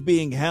woman is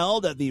being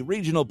held at the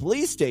regional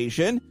police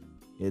station,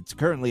 it's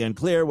currently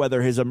unclear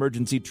whether his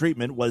emergency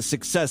treatment was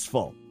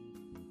successful.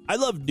 I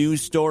love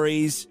news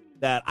stories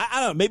that, I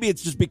don't know, maybe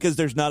it's just because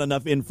there's not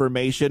enough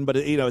information, but,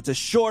 it's a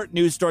short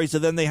news story, so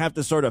then they have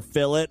to sort of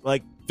fill it.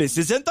 Like, this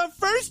isn't the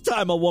first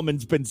time a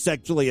woman's been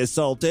sexually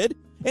assaulted.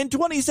 In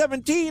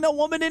 2017, a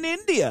woman in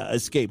India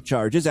escaped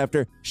charges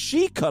after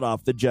she cut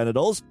off the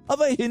genitals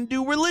of a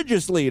Hindu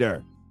religious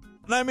leader.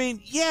 And I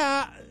mean,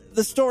 yeah,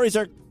 the stories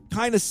are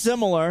kind of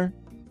similar.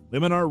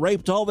 Women are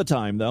raped all the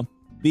time, though.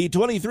 The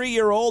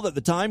 23-year-old at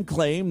the time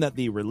claimed that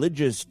the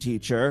religious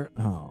teacher,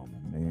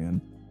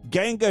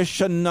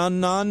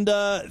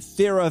 Gangashanananda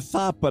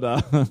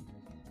Thirathapada,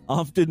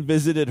 often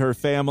visited her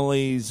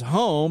family's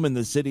home in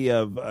the city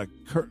of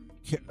crazy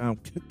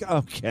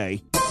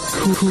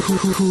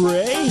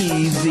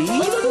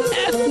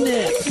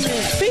ethnic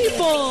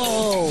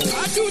people.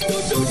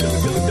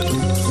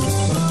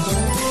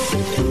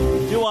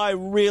 Do I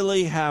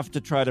really have to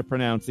try to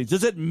pronounce these?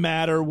 Does it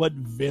matter what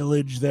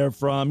village they're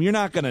from? You're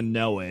not going to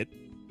know it.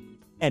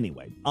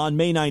 Anyway, on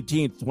May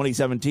 19th,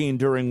 2017,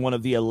 during one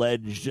of the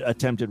alleged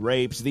attempted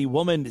rapes, the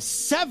woman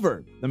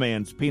severed the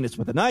man's penis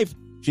with a knife.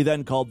 She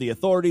then called the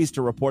authorities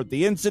to report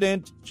the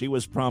incident. She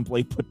was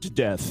promptly put to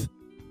death.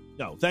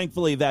 No,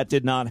 thankfully that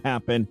did not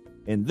happen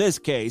in this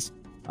case.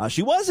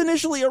 She was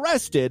initially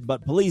arrested,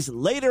 but police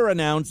later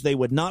announced they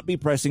would not be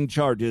pressing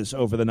charges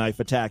over the knife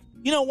attack.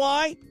 You know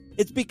why?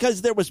 It's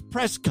because there was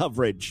press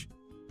coverage.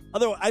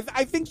 Although I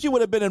think she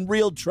would have been in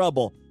real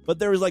trouble. But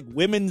there was like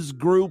women's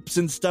groups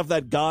and stuff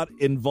that got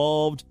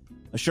involved.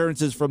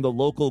 Assurances from the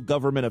local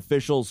government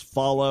officials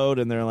followed,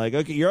 and they're like,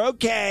 okay, you're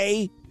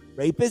okay.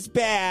 Rape is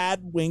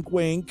bad. Wink,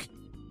 wink.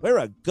 We're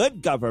a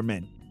good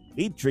government.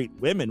 We treat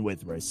women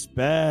with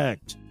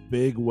respect.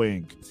 Big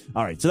wink.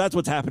 All right, so that's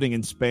what's happening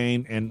in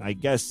Spain, and I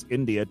guess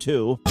India,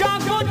 too.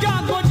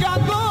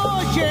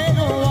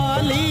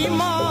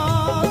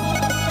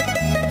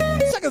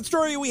 Second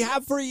story we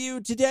have for you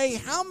today.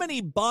 How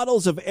many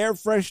bottles of air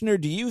freshener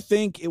do you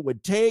think it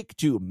would take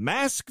to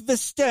mask the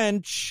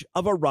stench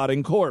of a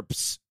rotting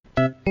corpse?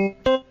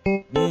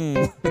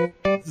 This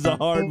is a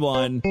hard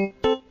one.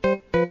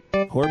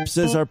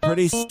 Corpses are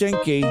pretty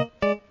stinky.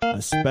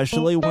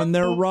 especially when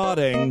they're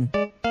rotting.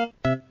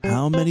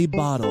 How many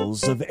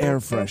bottles of air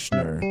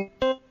freshener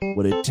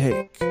would it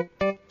take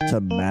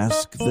to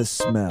mask the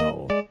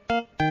smell?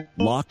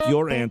 Lock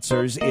your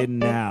answers in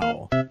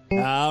now.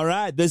 All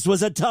right, this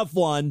was a tough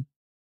one.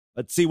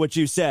 Let's see what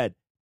you said.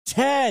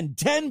 10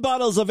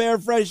 bottles of air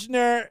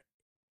freshener.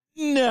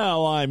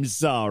 No, I'm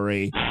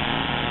sorry.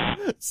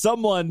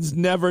 Someone's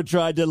never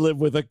tried to live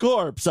with a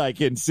corpse, I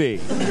can see.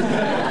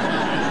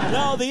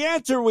 No, the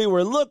answer we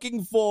were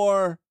looking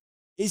for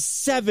is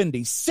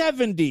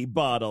 70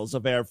 bottles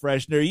of air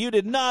freshener. You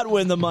did not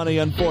win the money,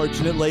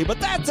 unfortunately, but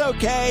that's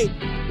okay.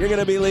 You're going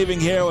to be leaving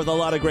here with a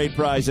lot of great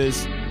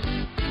prizes,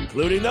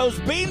 including those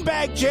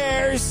beanbag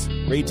chairs.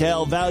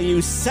 Retail value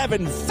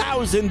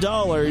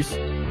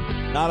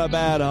 $7,000. Not a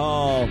bad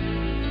haul.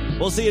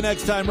 We'll see you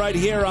next time right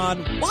here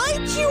on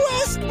Why'd You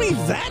Ask Me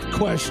That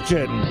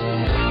Question?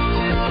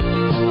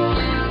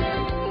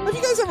 Have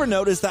you guys ever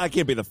noticed that? I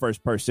can't be the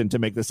first person to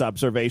make this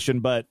observation,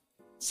 but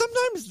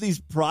sometimes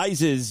these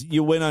prizes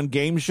you win on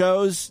game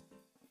shows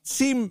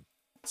seem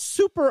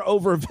super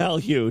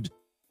overvalued.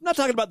 I'm not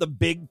talking about the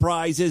big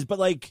prizes, but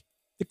like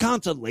the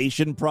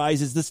consolation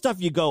prizes, the stuff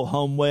you go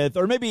home with,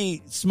 or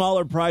maybe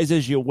smaller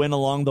prizes you win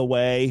along the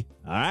way.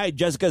 All right,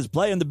 Jessica's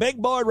playing the big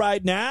board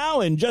right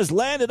now and just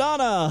landed on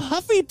a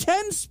Huffy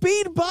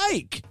 10-speed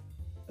bike.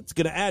 That's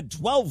going to add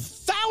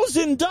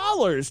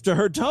 $12,000 to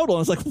her total. I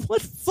was like,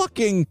 what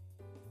fucking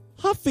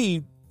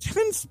Huffy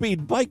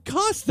 10-speed bike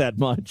costs that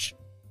much?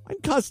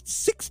 Mine cost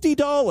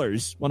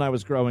 $60 when I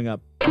was growing up.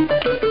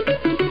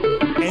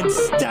 And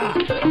stop.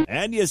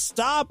 And you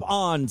stop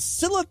on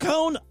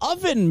silicone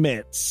oven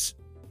mitts.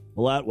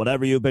 Pull out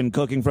whatever you've been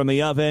cooking from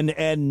the oven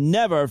and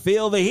never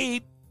feel the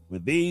heat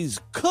with these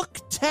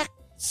CookTech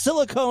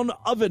silicone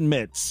oven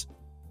mitts.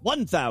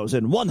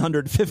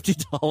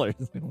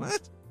 $1,150.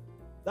 What?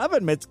 The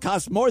oven mitts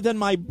cost more than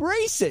my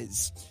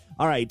braces.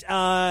 All right,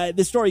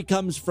 this story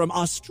comes from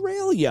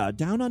Australia,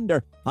 down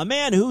under. A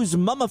man whose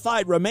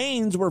mummified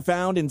remains were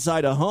found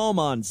inside a home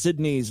on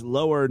Sydney's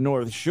lower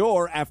North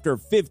Shore after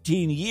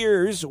 15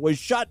 years was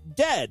shot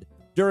dead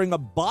during a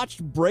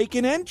botched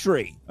break-in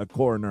entry, a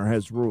coroner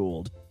has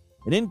ruled.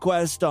 An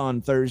inquest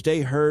on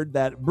Thursday heard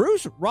that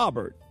Bruce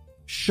Robert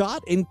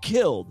shot and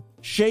killed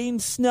Shane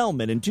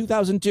Snellman in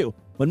 2002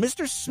 when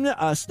Mr.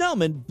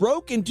 Snellman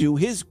broke into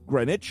his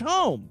Greenwich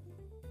home.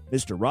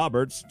 Mr.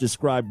 Roberts,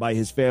 described by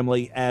his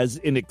family as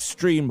an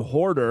extreme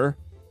hoarder.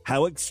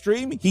 How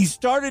extreme? He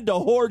started to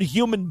hoard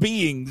human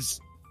beings,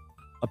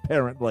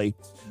 apparently.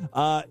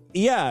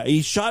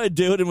 He shot a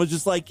dude and was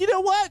just like, you know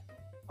what?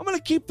 I'm going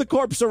to keep the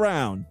corpse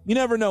around. You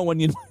never know when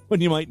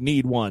you might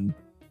need one.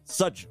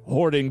 Such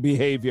hoarding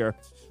behavior.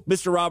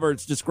 Mr.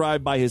 Roberts,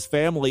 described by his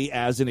family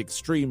as an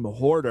extreme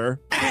hoarder.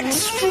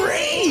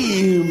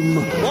 Extreme!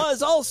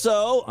 Was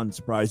also,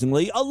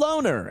 unsurprisingly, a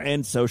loner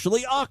and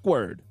socially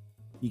awkward.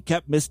 He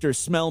kept Mr.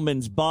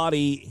 Snellman's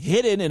body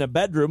hidden in a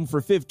bedroom for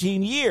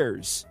 15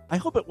 years. I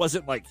hope it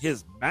wasn't like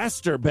his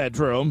master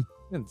bedroom.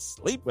 Didn't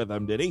sleep with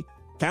him, did he?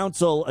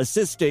 Counsel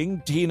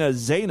assisting Tina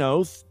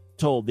Zanoth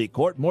told the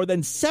court more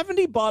than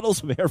 70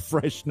 bottles of air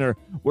freshener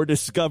were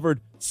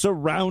discovered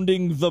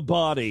surrounding the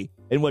body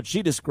in what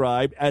she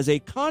described as a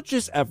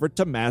conscious effort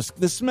to mask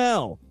the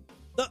smell.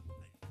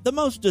 The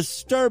most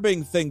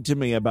disturbing thing to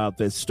me about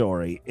this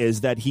story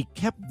is that he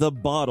kept the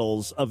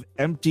bottles of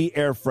empty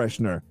air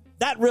freshener.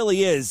 That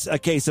really is a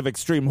case of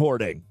extreme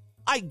hoarding.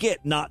 I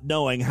get not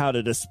knowing how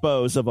to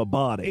dispose of a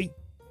body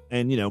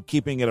and,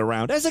 keeping it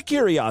around as a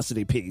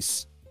curiosity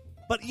piece.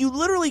 But you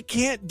literally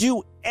can't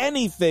do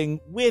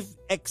anything with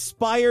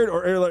expired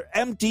or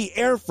empty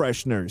air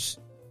fresheners.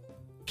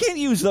 Can't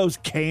use those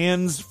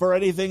cans for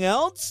anything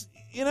else.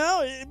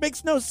 It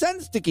makes no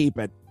sense to keep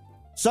it.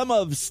 Some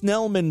of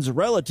Snellman's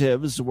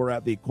relatives were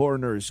at the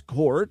coroner's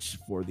court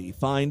for the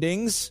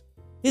findings.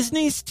 His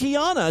niece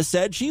Tiana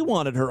said she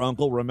wanted her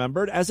uncle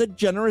remembered as a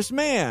generous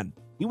man.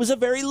 He was a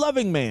very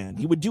loving man.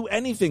 He would do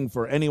anything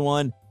for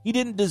anyone. He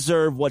didn't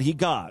deserve what he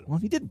got. Well,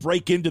 he did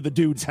break into the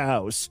dude's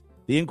house.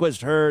 The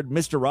inquest heard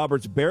Mr.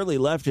 Roberts barely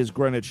left his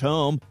Greenwich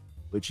home,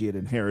 which he had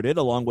inherited,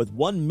 along with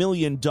 $1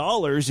 million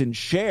in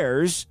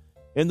shares.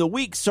 In the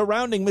weeks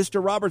surrounding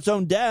Mr. Roberts'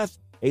 own death,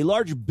 a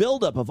large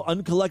buildup of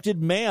uncollected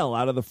mail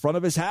out of the front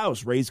of his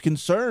house raised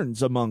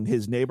concerns among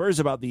his neighbors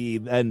about the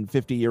then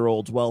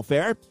 50-year-old's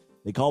welfare.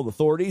 They called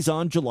authorities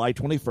on July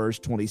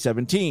 21st,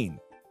 2017.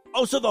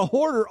 Oh, so the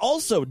hoarder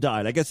also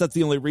died. I guess that's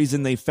the only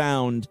reason they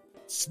found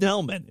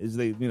Snellman, is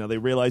they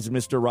realized that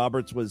Mr.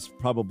 Roberts was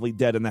probably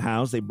dead in the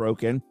house. They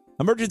broke in.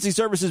 Emergency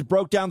services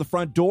broke down the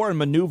front door and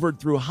maneuvered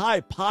through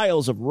high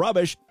piles of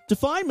rubbish to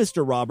find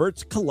Mr.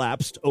 Roberts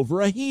collapsed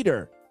over a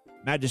heater.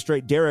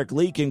 Magistrate Derek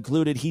Lee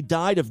concluded he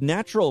died of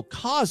natural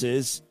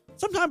causes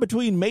sometime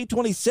between May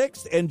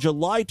 26th and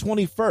July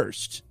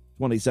 21st,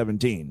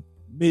 2017.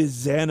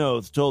 Ms.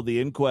 Zanoth told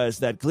the inquest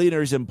that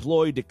cleaners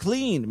employed to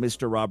clean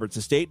Mr. Roberts'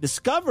 estate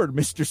discovered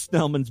Mr.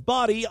 Snellman's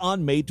body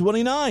on May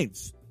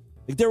 29th.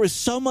 There was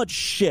so much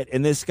shit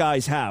in this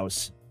guy's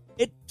house.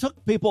 It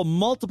took people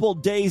multiple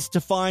days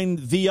to find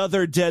the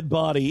other dead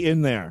body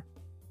in there.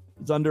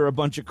 It's under a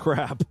bunch of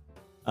crap.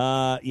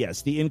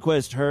 Yes, the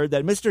inquest heard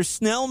that Mr.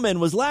 Snellman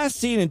was last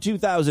seen in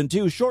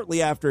 2002,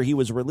 shortly after he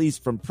was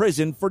released from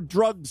prison for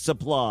drug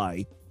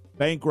supply.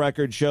 Bank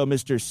records show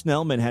Mr.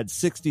 Snellman had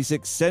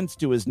 66 cents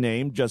to his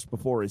name just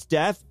before his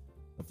death.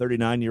 The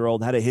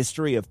 39-year-old had a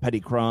history of petty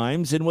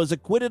crimes and was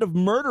acquitted of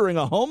murdering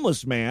a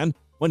homeless man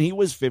when he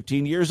was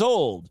 15 years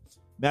old.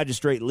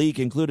 Magistrate Lee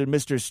concluded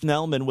Mr.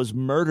 Snellman was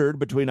murdered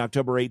between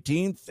October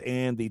 18th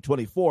and the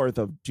 24th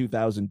of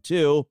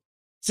 2002.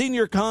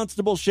 Senior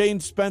Constable Shane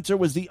Spencer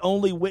was the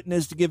only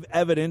witness to give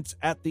evidence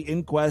at the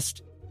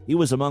inquest. He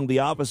was among the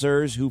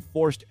officers who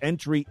forced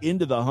entry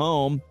into the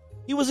home.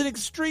 He was an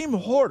extreme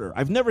hoarder.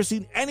 I've never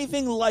seen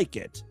anything like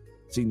it,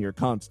 Senior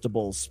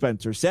Constable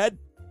Spencer said.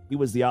 He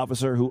was the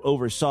officer who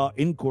oversaw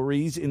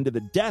inquiries into the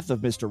death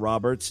of Mr.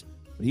 Roberts,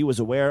 but he was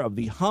aware of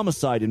the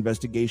homicide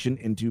investigation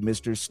into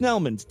Mr.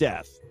 Snellman's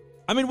death.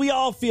 I mean, we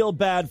all feel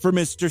bad for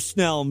Mr.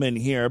 Snellman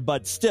here,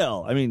 but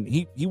still, I mean,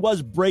 he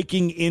was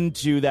breaking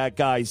into that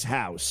guy's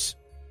house.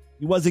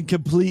 He wasn't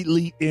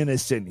completely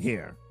innocent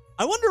here.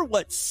 I wonder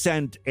what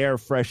scent air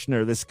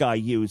freshener this guy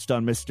used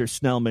on Mr.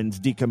 Snellman's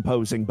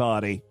decomposing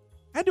body.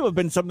 Had to have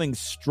been something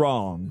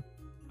strong.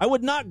 I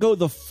would not go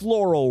the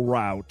floral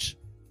route.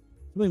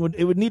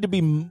 It would need to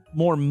be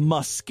more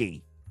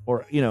musky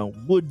or,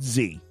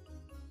 woodsy.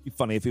 It'd be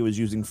funny if he was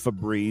using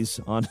Febreze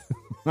on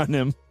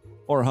him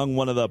or hung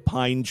one of the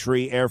pine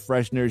tree air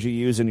fresheners you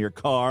use in your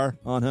car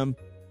on him.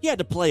 He had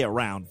to play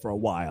around for a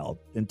while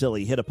until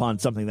he hit upon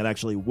something that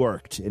actually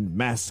worked and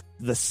masked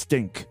the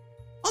stink.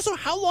 Also,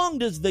 how long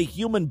does the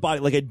human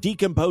body, like a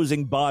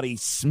decomposing body,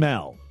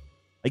 smell?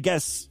 I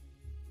guess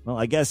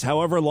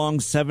however long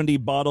 70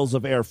 bottles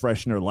of air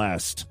freshener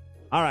last.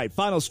 All right,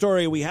 final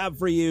story we have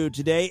for you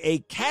today. A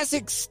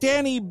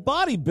Kazakhstani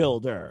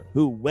bodybuilder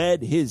who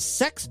wed his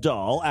sex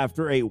doll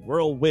after a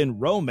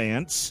whirlwind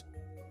romance.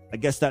 I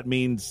guess that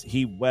means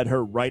he wed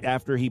her right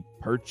after he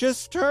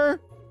purchased her?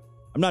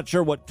 I'm not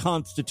sure what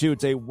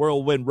constitutes a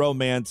whirlwind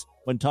romance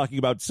when talking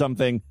about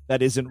something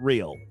that isn't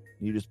real.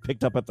 You just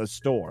picked up at the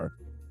store.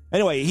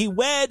 Anyway, he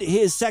wed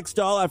his sex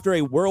doll after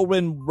a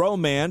whirlwind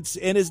romance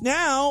and is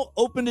now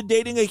open to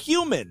dating a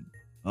human.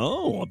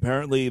 Oh,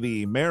 apparently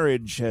the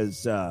marriage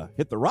has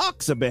hit the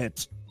rocks a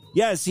bit.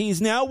 Yes,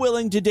 he's now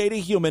willing to date a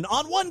human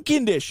on one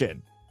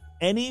condition.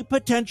 Any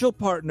potential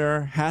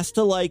partner has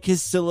to like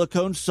his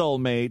silicone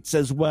soulmates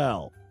as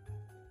well.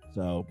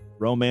 So,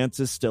 romance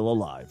is still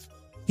alive.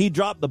 He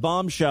dropped the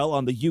bombshell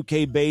on the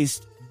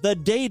UK-based The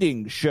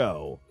Dating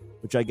Show,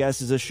 which I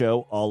guess is a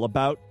show all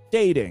about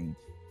dating.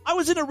 I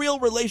was in a real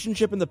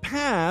relationship in the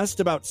past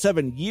about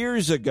 7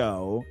 years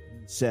ago,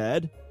 he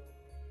said.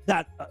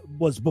 That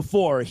was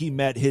before he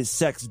met his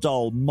sex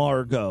doll,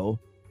 Margot.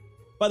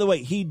 By the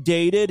way, he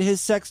dated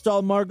his sex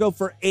doll, Margot,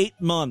 for 8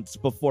 months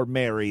before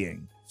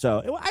marrying.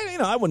 So,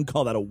 I wouldn't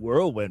call that a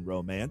whirlwind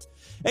romance.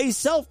 A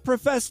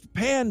self-professed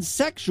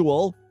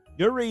pansexual,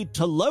 Yuri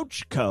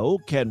Tolochko,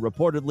 can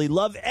reportedly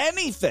love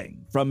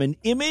anything from an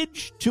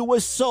image to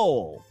a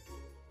soul.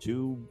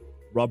 To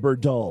rubber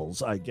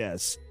dolls, I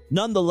guess.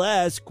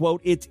 Nonetheless,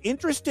 quote, it's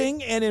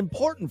interesting and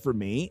important for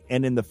me,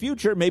 and in the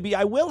future, maybe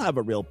I will have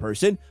a real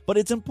person, but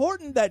it's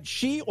important that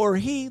she or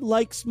he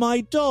likes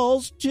my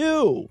dolls,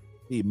 too,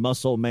 the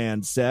muscle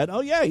man said.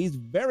 Oh, yeah, he's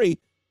very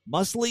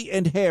muscly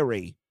and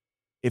hairy.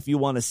 If you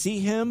want to see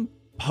him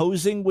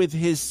posing with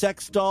his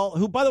sex doll,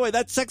 who, by the way,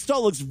 that sex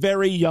doll looks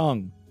very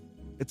young.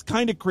 It's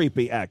kind of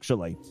creepy,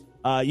 actually.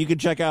 You can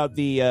check out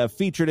the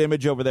featured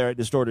image over there at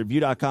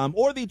distortedview.com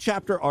or the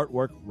chapter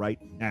artwork right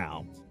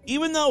now.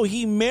 Even though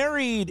he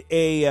married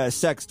a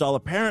sex doll,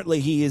 apparently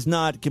he is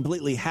not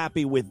completely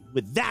happy with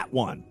that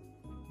one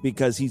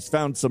because he's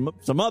found some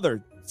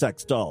other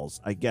sex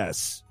dolls, I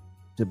guess,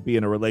 to be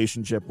in a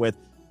relationship with.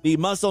 The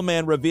muscle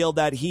man revealed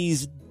that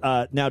he's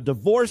now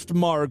divorced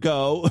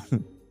Margot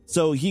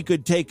so he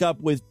could take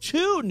up with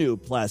 2 new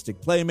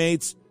plastic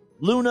playmates,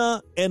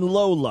 Luna and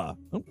Lola.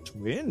 Oh,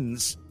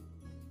 twins.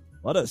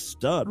 What a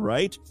stud,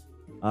 right?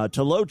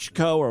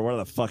 Tolochko, or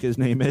whatever the fuck his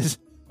name is,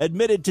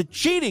 admitted to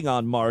cheating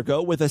on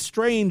Margot with a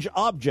strange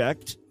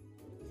object.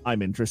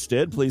 I'm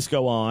interested. Please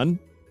go on.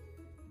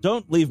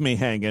 Don't leave me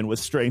hanging with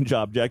strange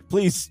object.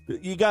 Please,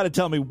 you got to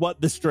tell me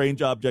what the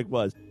strange object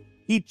was.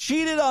 He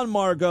cheated on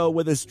Margot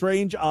with a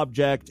strange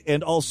object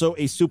and also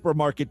a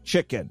supermarket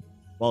chicken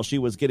while she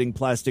was getting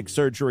plastic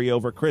surgery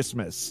over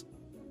Christmas.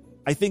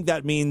 I think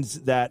that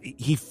means that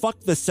he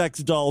fucked the sex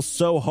doll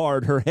so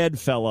hard her head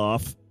fell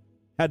off,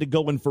 had to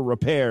go in for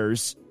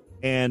repairs,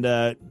 and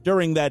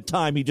during that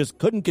time, he just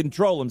couldn't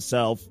control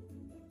himself,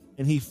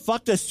 and he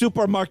fucked a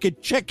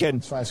supermarket chicken.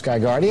 Try Sky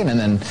Guardian and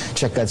then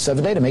check that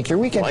 7-day to make your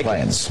weekend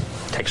plans.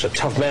 Takes a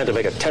tough man to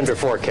make a tender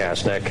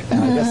forecast, Nick. I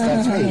guess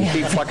that's me.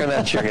 Keep fucking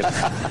that chicken.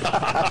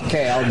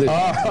 Okay, I'll do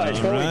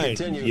All right.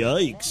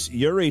 Yikes.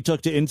 Yuri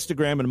took to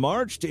Instagram in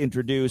March to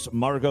introduce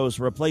Margot's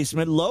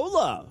replacement,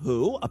 Lola,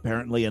 who,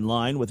 apparently in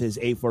line with his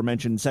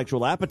aforementioned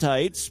sexual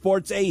appetite,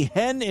 sports a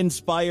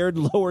hen-inspired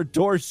lower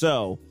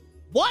torso.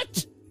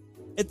 What?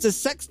 It's a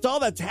sex doll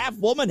that's half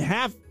woman,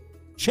 half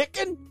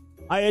chicken?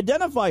 I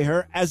identify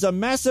her as a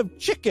massive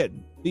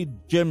chicken, the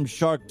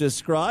Gymshark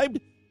described.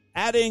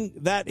 adding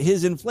that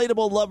his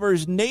inflatable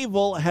lover's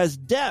navel has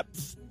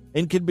depth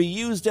and can be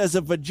used as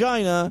a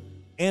vagina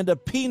and a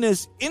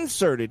penis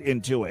inserted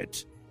into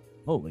it.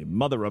 Holy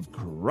mother of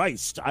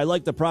Christ. I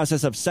like the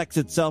process of sex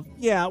itself.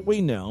 Yeah,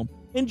 we know.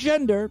 And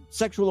gender,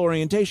 sexual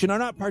orientation are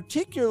not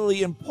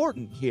particularly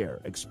important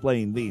here,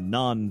 explained the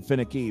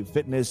non-finicky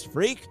fitness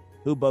freak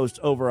who boasts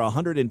over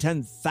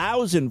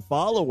 110,000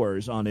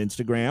 followers on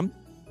Instagram.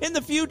 In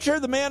the future,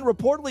 the man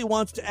reportedly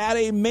wants to add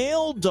a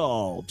male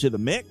doll to the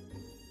mix.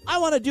 I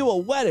want to do a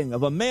wedding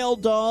of a male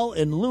doll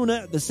and Luna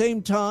at the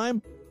same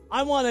time.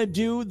 I want to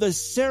do the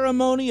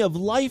ceremony of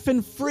life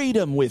and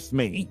freedom with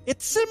me.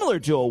 It's similar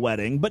to a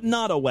wedding, but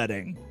not a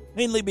wedding.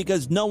 Mainly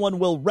because no one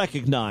will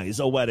recognize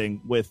a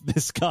wedding with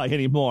this guy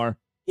anymore.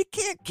 You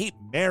can't keep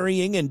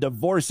marrying and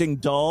divorcing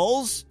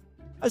dolls,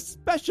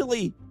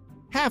 especially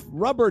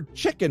half-rubber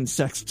chicken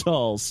sex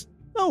dolls.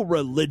 No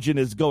religion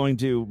is going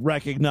to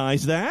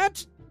recognize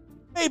that.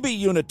 Maybe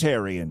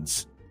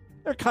Unitarians.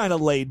 They're kind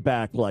of laid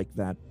back like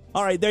that.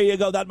 All right, there you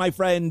go. That, my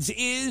friends,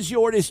 is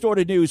your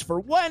Distorted News for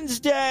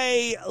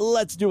Wednesday.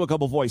 Let's do a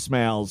couple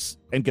voicemails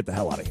and get the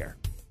hell out of here.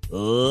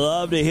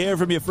 Love to hear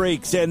from you,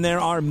 freaks, and there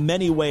are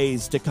many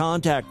ways to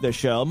contact the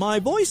show. My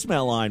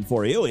voicemail line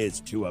for you is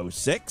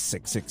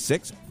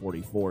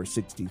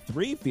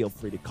 206-666-4463. Feel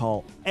free to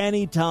call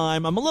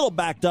anytime. I'm a little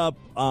backed up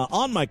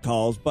on my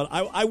calls, but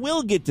I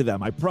will get to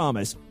them, I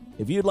promise.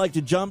 If you'd like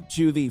to jump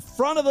to the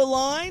front of the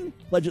line,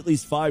 pledge at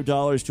least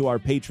 $5 to our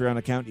Patreon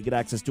account. You get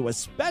access to a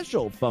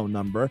special phone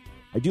number.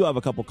 I do have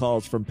a couple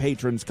calls from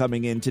patrons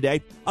coming in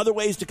today. Other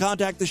ways to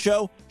contact the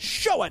show,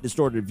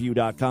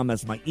 show@distortedview.com.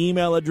 That's my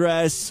email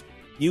address.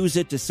 Use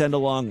it to send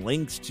along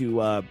links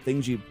to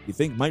things you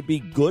think might be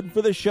good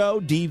for the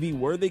show,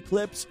 DV-worthy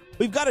clips.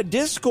 We've got a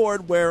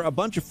Discord where a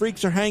bunch of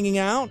freaks are hanging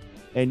out,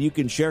 and you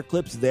can share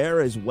clips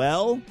there as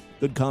well.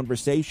 Good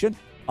conversation.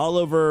 All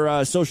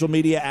over social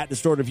media at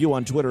Distorted View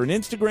on Twitter and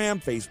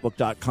Instagram,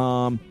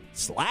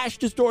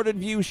 Facebook.com/Distorted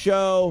View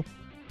Show.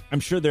 I'm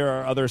sure there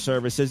are other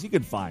services. You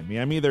can find me.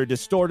 I'm either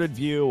Distorted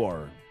View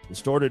or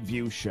Distorted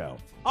View Show.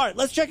 All right,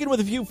 let's check in with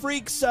a few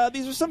freaks.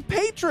 These are some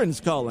patrons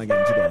calling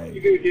in today.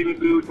 You do Jimmy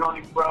Boo,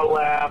 Tony Pro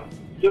Lab.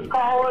 Just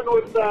calling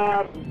with,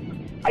 I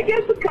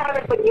guess it's kind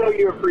of a know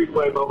you're a freak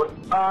way moment.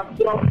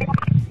 So in my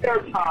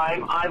spare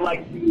time, I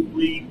like to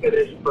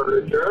refinish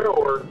furniture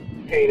or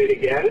paint it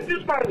again. It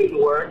just kind of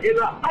didn't work. And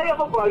I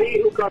have a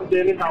buddy who comes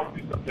in and helps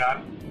me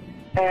sometimes.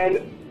 And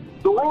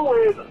the rule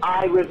is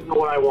I listen to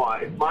what I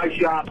want. My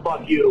shop,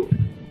 fuck you.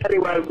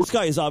 Anyway. This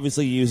guy is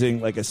obviously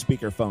using like a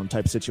speakerphone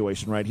type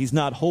situation, right? He's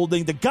not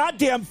holding the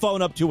goddamn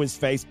phone up to his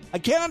face. I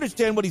can't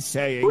understand what he's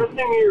saying.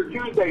 Listening to your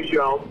Tuesday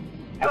show,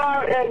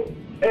 and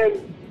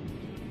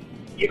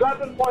you got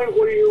to the point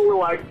where you were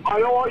like, I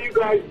don't want you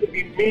guys to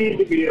be mean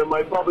to me on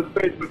my public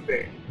Facebook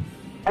page.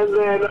 And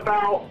then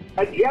about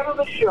at the end of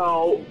the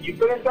show, you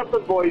finished up the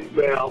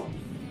voicemail,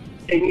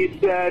 and you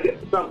said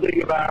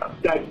something about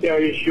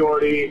Sagittarius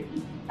Shorty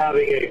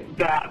having a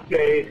fat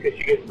face because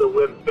she gets the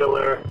lip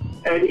filler.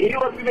 And he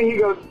looks at me, he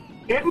goes,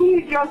 didn't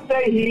he just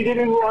say he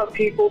didn't want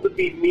people to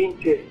be mean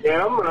to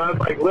him? And I was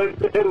like,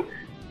 listen,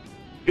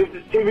 this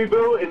is Timmy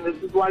Boo, and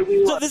this is why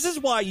we So this is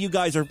why you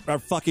guys are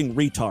fucking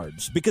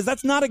retards, because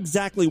that's not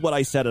exactly what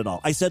I said at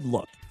all. I said,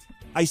 look,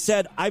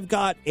 I've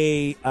got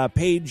a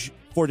page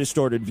for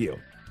Distorted View,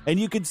 and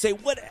you can say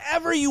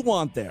whatever you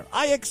want there.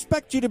 I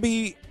expect you to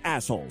be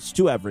assholes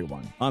to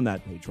everyone on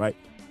that page, right?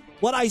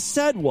 What I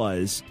said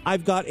was,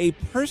 I've got a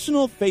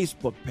personal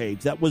Facebook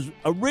page that was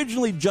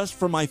originally just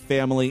for my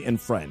family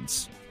and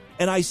friends.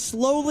 And I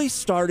slowly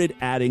started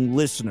adding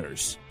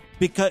listeners.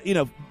 Because,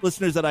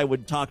 listeners that I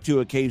would talk to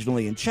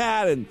occasionally in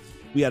chat, and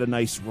we had a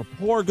nice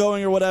rapport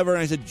going or whatever.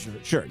 And I said,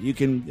 sure,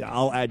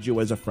 I'll add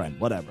you as a friend,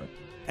 whatever.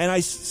 And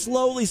I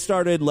slowly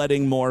started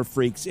letting more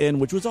freaks in,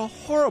 which was a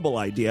horrible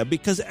idea,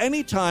 because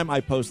anytime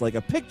I post like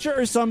a picture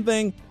or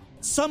something,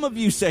 some of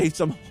you say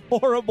some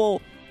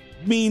horrible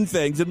mean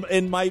things,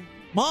 and my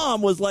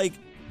mom was like,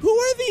 who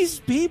are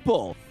these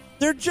people?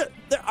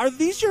 Are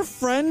these your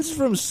friends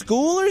from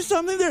school or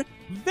something? They're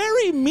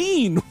very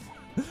mean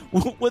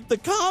with the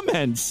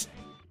comments,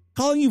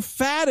 calling you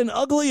fat and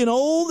ugly and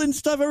old and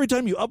stuff every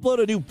time you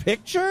upload a new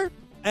picture.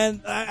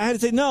 And I had to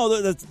say,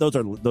 no, those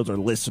are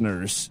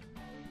listeners.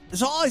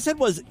 So all I said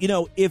was,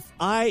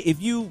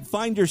 if you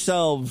find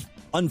yourself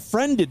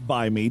unfriended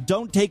by me,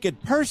 don't take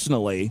it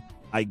personally.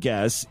 I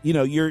guess,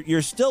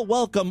 you're still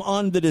welcome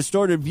on the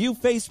Distorted View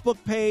Facebook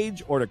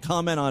page or to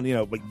comment on,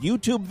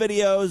 YouTube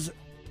videos.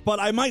 But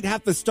I might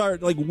have to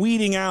start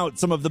weeding out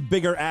some of the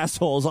bigger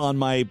assholes on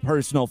my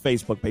personal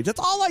Facebook page. That's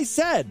all I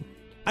said.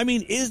 I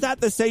mean, is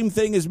that the same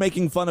thing as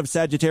making fun of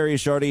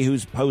Sagittarius Shorty,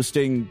 who's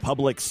posting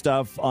public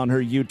stuff on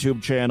her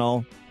YouTube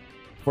channel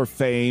for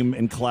fame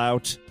and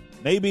clout?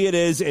 Maybe it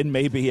is, and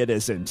maybe it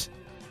isn't.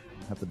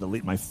 Have to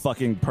delete my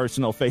fucking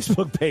personal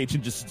Facebook page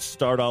and just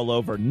start all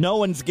over. No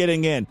one's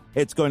getting in.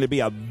 It's going to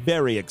be a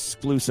very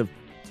exclusive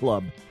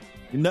club.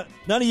 None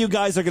of you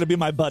guys are going to be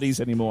my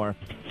buddies anymore.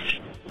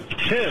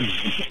 Tim,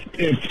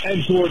 it's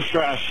Ed Lord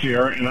Trash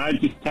here, and I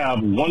just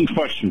have one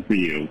question for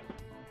you.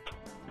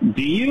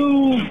 Do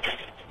you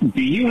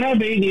Do you have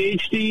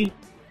ADHD?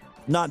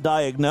 Not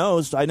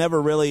diagnosed. I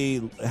never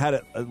really had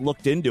it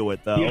looked into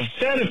it, though. You've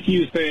said a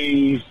few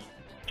things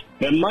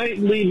that might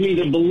lead me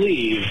to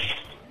believe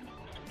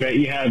that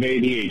you have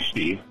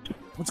ADHD.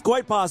 It's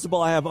quite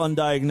possible I have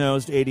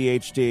undiagnosed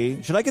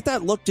ADHD. Should I get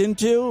that looked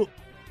into?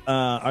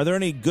 Are there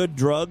any good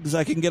drugs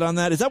I can get on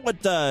that? Is that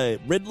what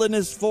Ritalin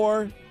is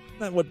for? Isn't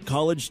that what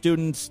college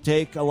students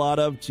take a lot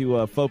of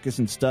to focus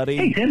and study?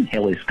 Hey, Tim.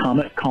 Haley's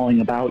Comet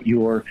calling about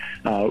your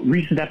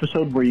recent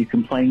episode where you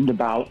complained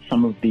about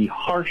some of the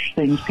harsh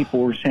things people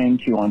were saying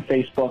to you on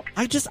Facebook.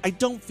 I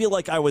don't feel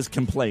like I was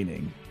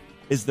complaining,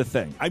 is the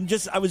thing.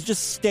 I was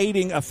just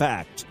stating a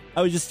fact.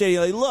 I was just stating,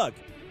 like, look,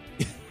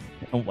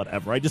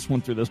 whatever. I just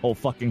went through this whole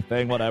fucking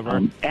thing,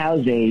 whatever.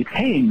 As a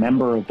paying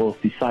member of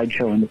both the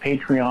Sideshow and the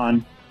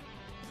Patreon,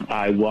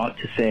 I want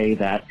to say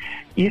that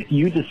if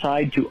you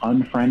decide to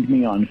unfriend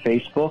me on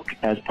Facebook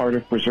as part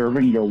of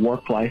preserving your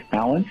work-life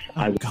balance...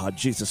 God,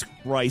 Jesus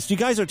Christ. You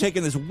guys are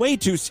taking this way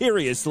too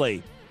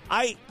seriously.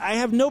 I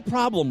have no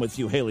problem with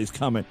you, Haley's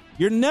Comet.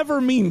 You're never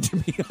mean to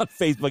me on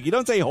Facebook. You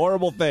don't say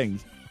horrible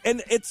things.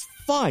 And it's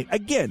fine.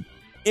 Again,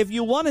 if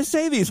you want to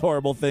say these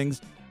horrible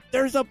things,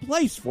 there's a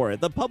place for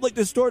it. The Public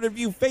Distorted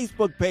View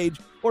Facebook page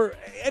or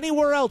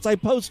anywhere else I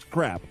post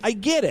crap. I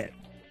get it.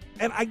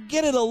 And I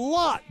get it a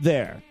lot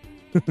there.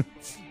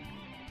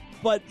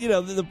 But, you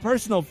know, my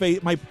personal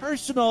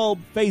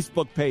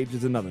Facebook page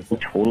is another thing.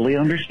 Totally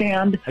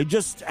understand. I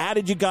just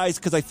added you guys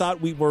because I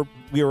thought we were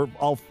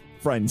all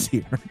friends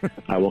here.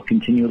 I will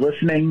continue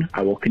listening.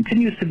 I will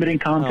continue submitting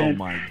content. Oh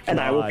my God, and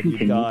I will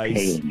continue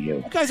paying you.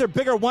 You guys are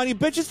bigger whiny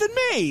bitches than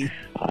me.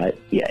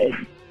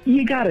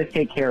 You got to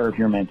take care of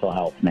your mental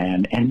health,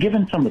 man. And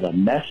given some of the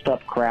messed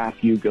up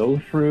crap you go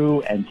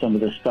through and some of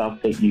the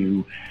stuff that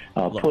you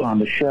put on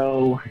the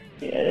show,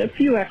 a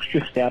few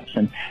extra steps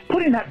and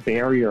putting that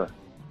barrier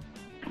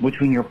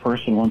between your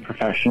personal and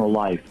professional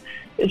life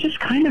is just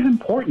kind of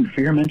important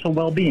for your mental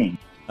well-being.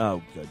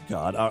 Oh, good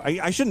God.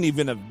 I shouldn't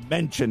even have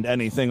mentioned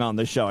anything on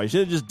the show. I should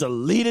have just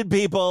deleted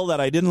people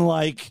that I didn't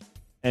like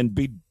and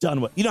be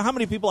done with. You know how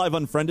many people I've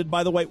unfriended,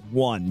 by the way?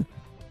 1.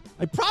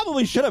 I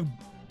probably should have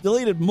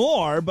deleted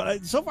more,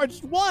 but so far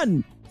just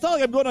 1. It's not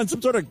like I'm going on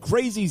some sort of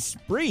crazy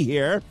spree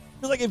here.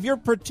 It's like if you're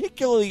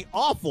particularly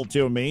awful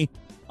to me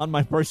on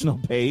my personal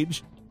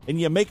page and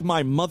you make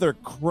my mother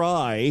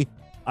cry,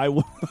 I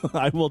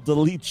will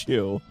delete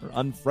you or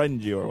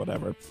unfriend you or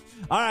whatever.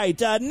 All right,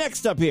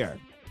 next up here,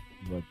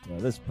 what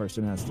this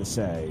person has to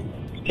say.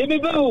 Timmy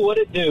Boo, what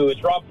it do?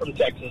 It's Rob from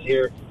Texas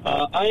here.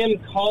 I am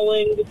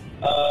calling,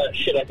 I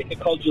think I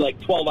called you like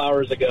 12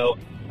 hours ago.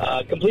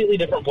 Completely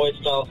different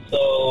voicemail,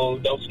 so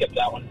don't skip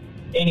that one.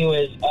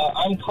 Anyways,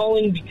 I'm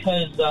calling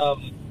because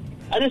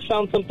I just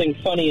found something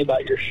funny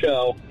about your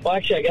show. Well,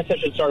 actually, I guess I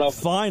should start off.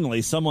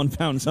 Finally, someone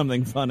found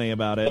something funny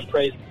about it.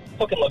 Praise.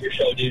 Fucking love your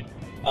show, dude.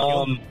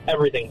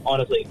 Everything,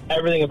 honestly.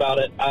 Everything about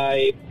it.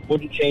 I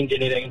wouldn't change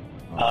anything.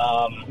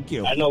 Thank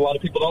you. I know a lot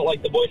of people don't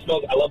like the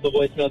voicemails. I love the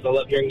voicemails. I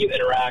love hearing you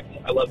interact.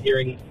 I love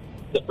hearing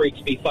the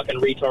freaks be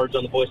fucking retards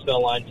on the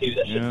voicemail line, too.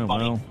 That shit's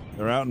funny. Well,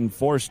 they're out in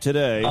force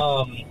today.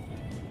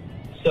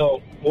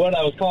 So what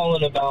I was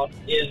calling about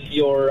is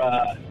your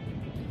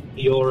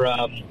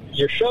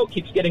show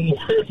keeps getting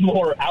more and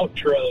more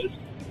outros,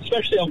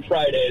 especially on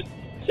Fridays.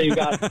 So you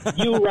got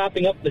you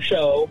wrapping up the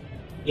show,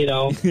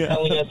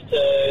 telling us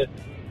to,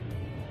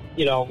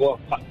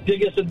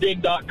 dig us at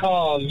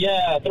dig.com.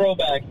 Yeah,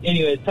 throwback.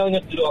 Anyways, telling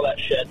us to do all that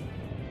shit.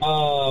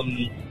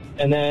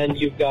 And then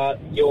you've got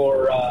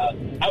your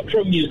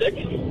outro music.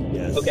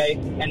 Yes. Okay?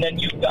 And then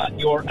you've got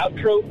your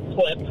outro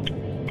clip.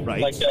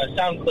 Right. Like a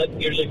sound clip,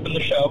 usually from the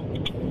show.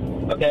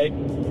 Okay?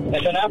 And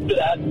then after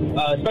that,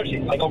 especially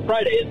like on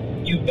Fridays,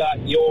 you've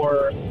got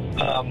your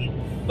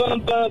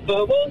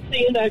we'll see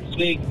you next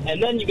week.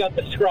 And then you got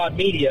the Scrod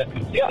Media. So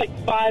you got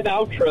like 5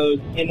 outros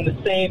in the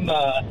same...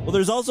 Well,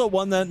 there's also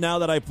one that now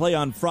that I play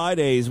on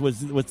Fridays was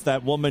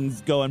that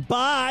woman's going,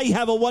 bye,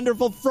 have a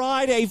wonderful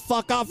Friday,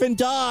 fuck off and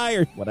die,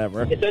 or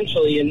whatever.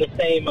 Essentially in the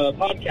same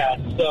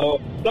podcast. So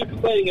I'm not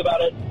complaining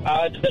about it.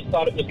 I just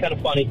thought it was kind of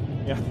funny.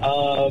 Yeah.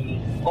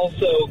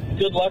 Also,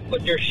 good luck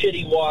with your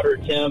shitty water,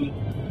 Tim.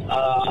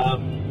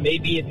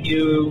 Maybe if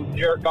you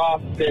jerk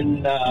off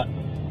in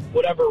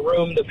whatever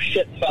room the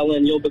shit fell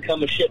in, you'll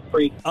become a shit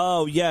freak.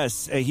 Oh,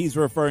 yes. He's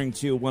referring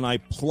to when I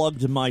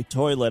plugged my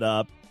toilet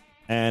up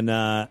and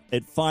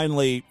it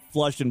finally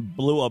flushed and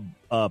blew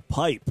a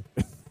pipe.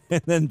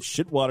 And then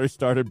shit water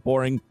started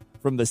pouring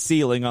from the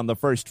ceiling on the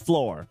first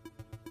floor.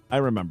 I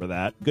remember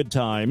that. Good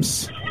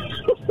times.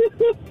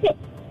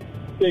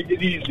 Take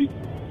it easy.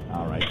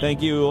 All right.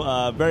 Thank you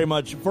very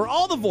much for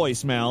all the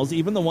voicemails,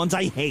 even the ones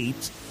I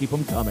hate. Keep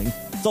them coming.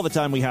 That's all the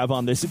time we have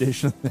on this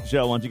edition of the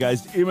show. I want you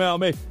guys to email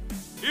me.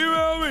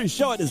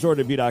 Show at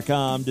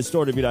distortedview.com.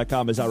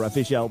 Distortedview.com is our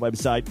official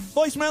website.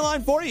 Voicemail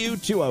line for you,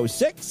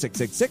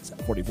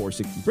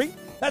 206-666-4463.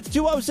 That's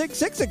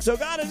 206-66. Oh,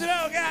 God, is it?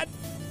 Oh, God.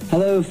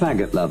 Hello,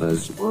 faggot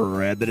lovers.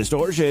 Read the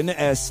Distortion,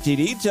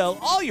 STD. Tell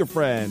all your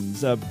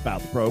friends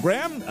about the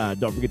program.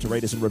 Don't forget to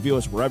rate us and review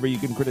us wherever you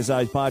can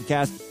criticize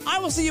podcasts. I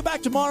will see you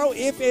back tomorrow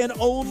if and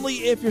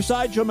only if you're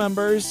Sideshow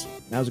members.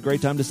 Now's a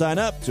great time to sign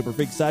up.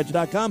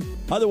 superfreaksideshow.com.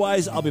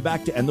 Otherwise, I'll be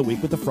back to end the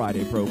week with the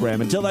Friday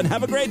program. Until then,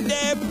 have a great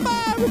day.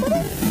 Bye,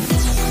 everybody.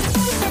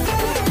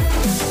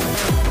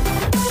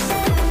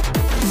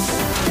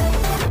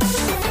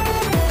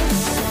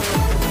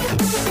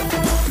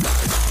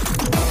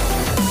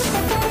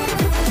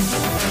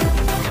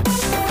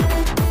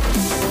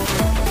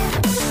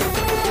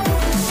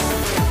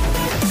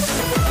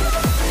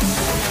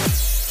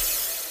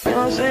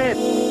 That's it.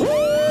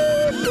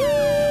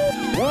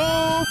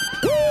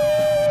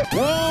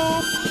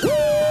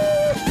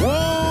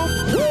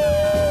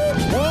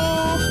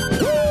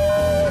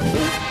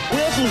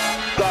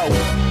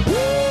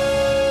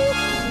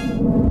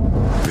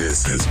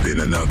 This has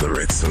been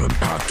another excellent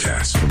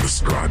podcast from the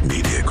Scribe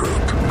Media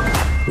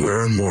Group.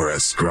 Learn more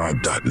at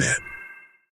scribe.net.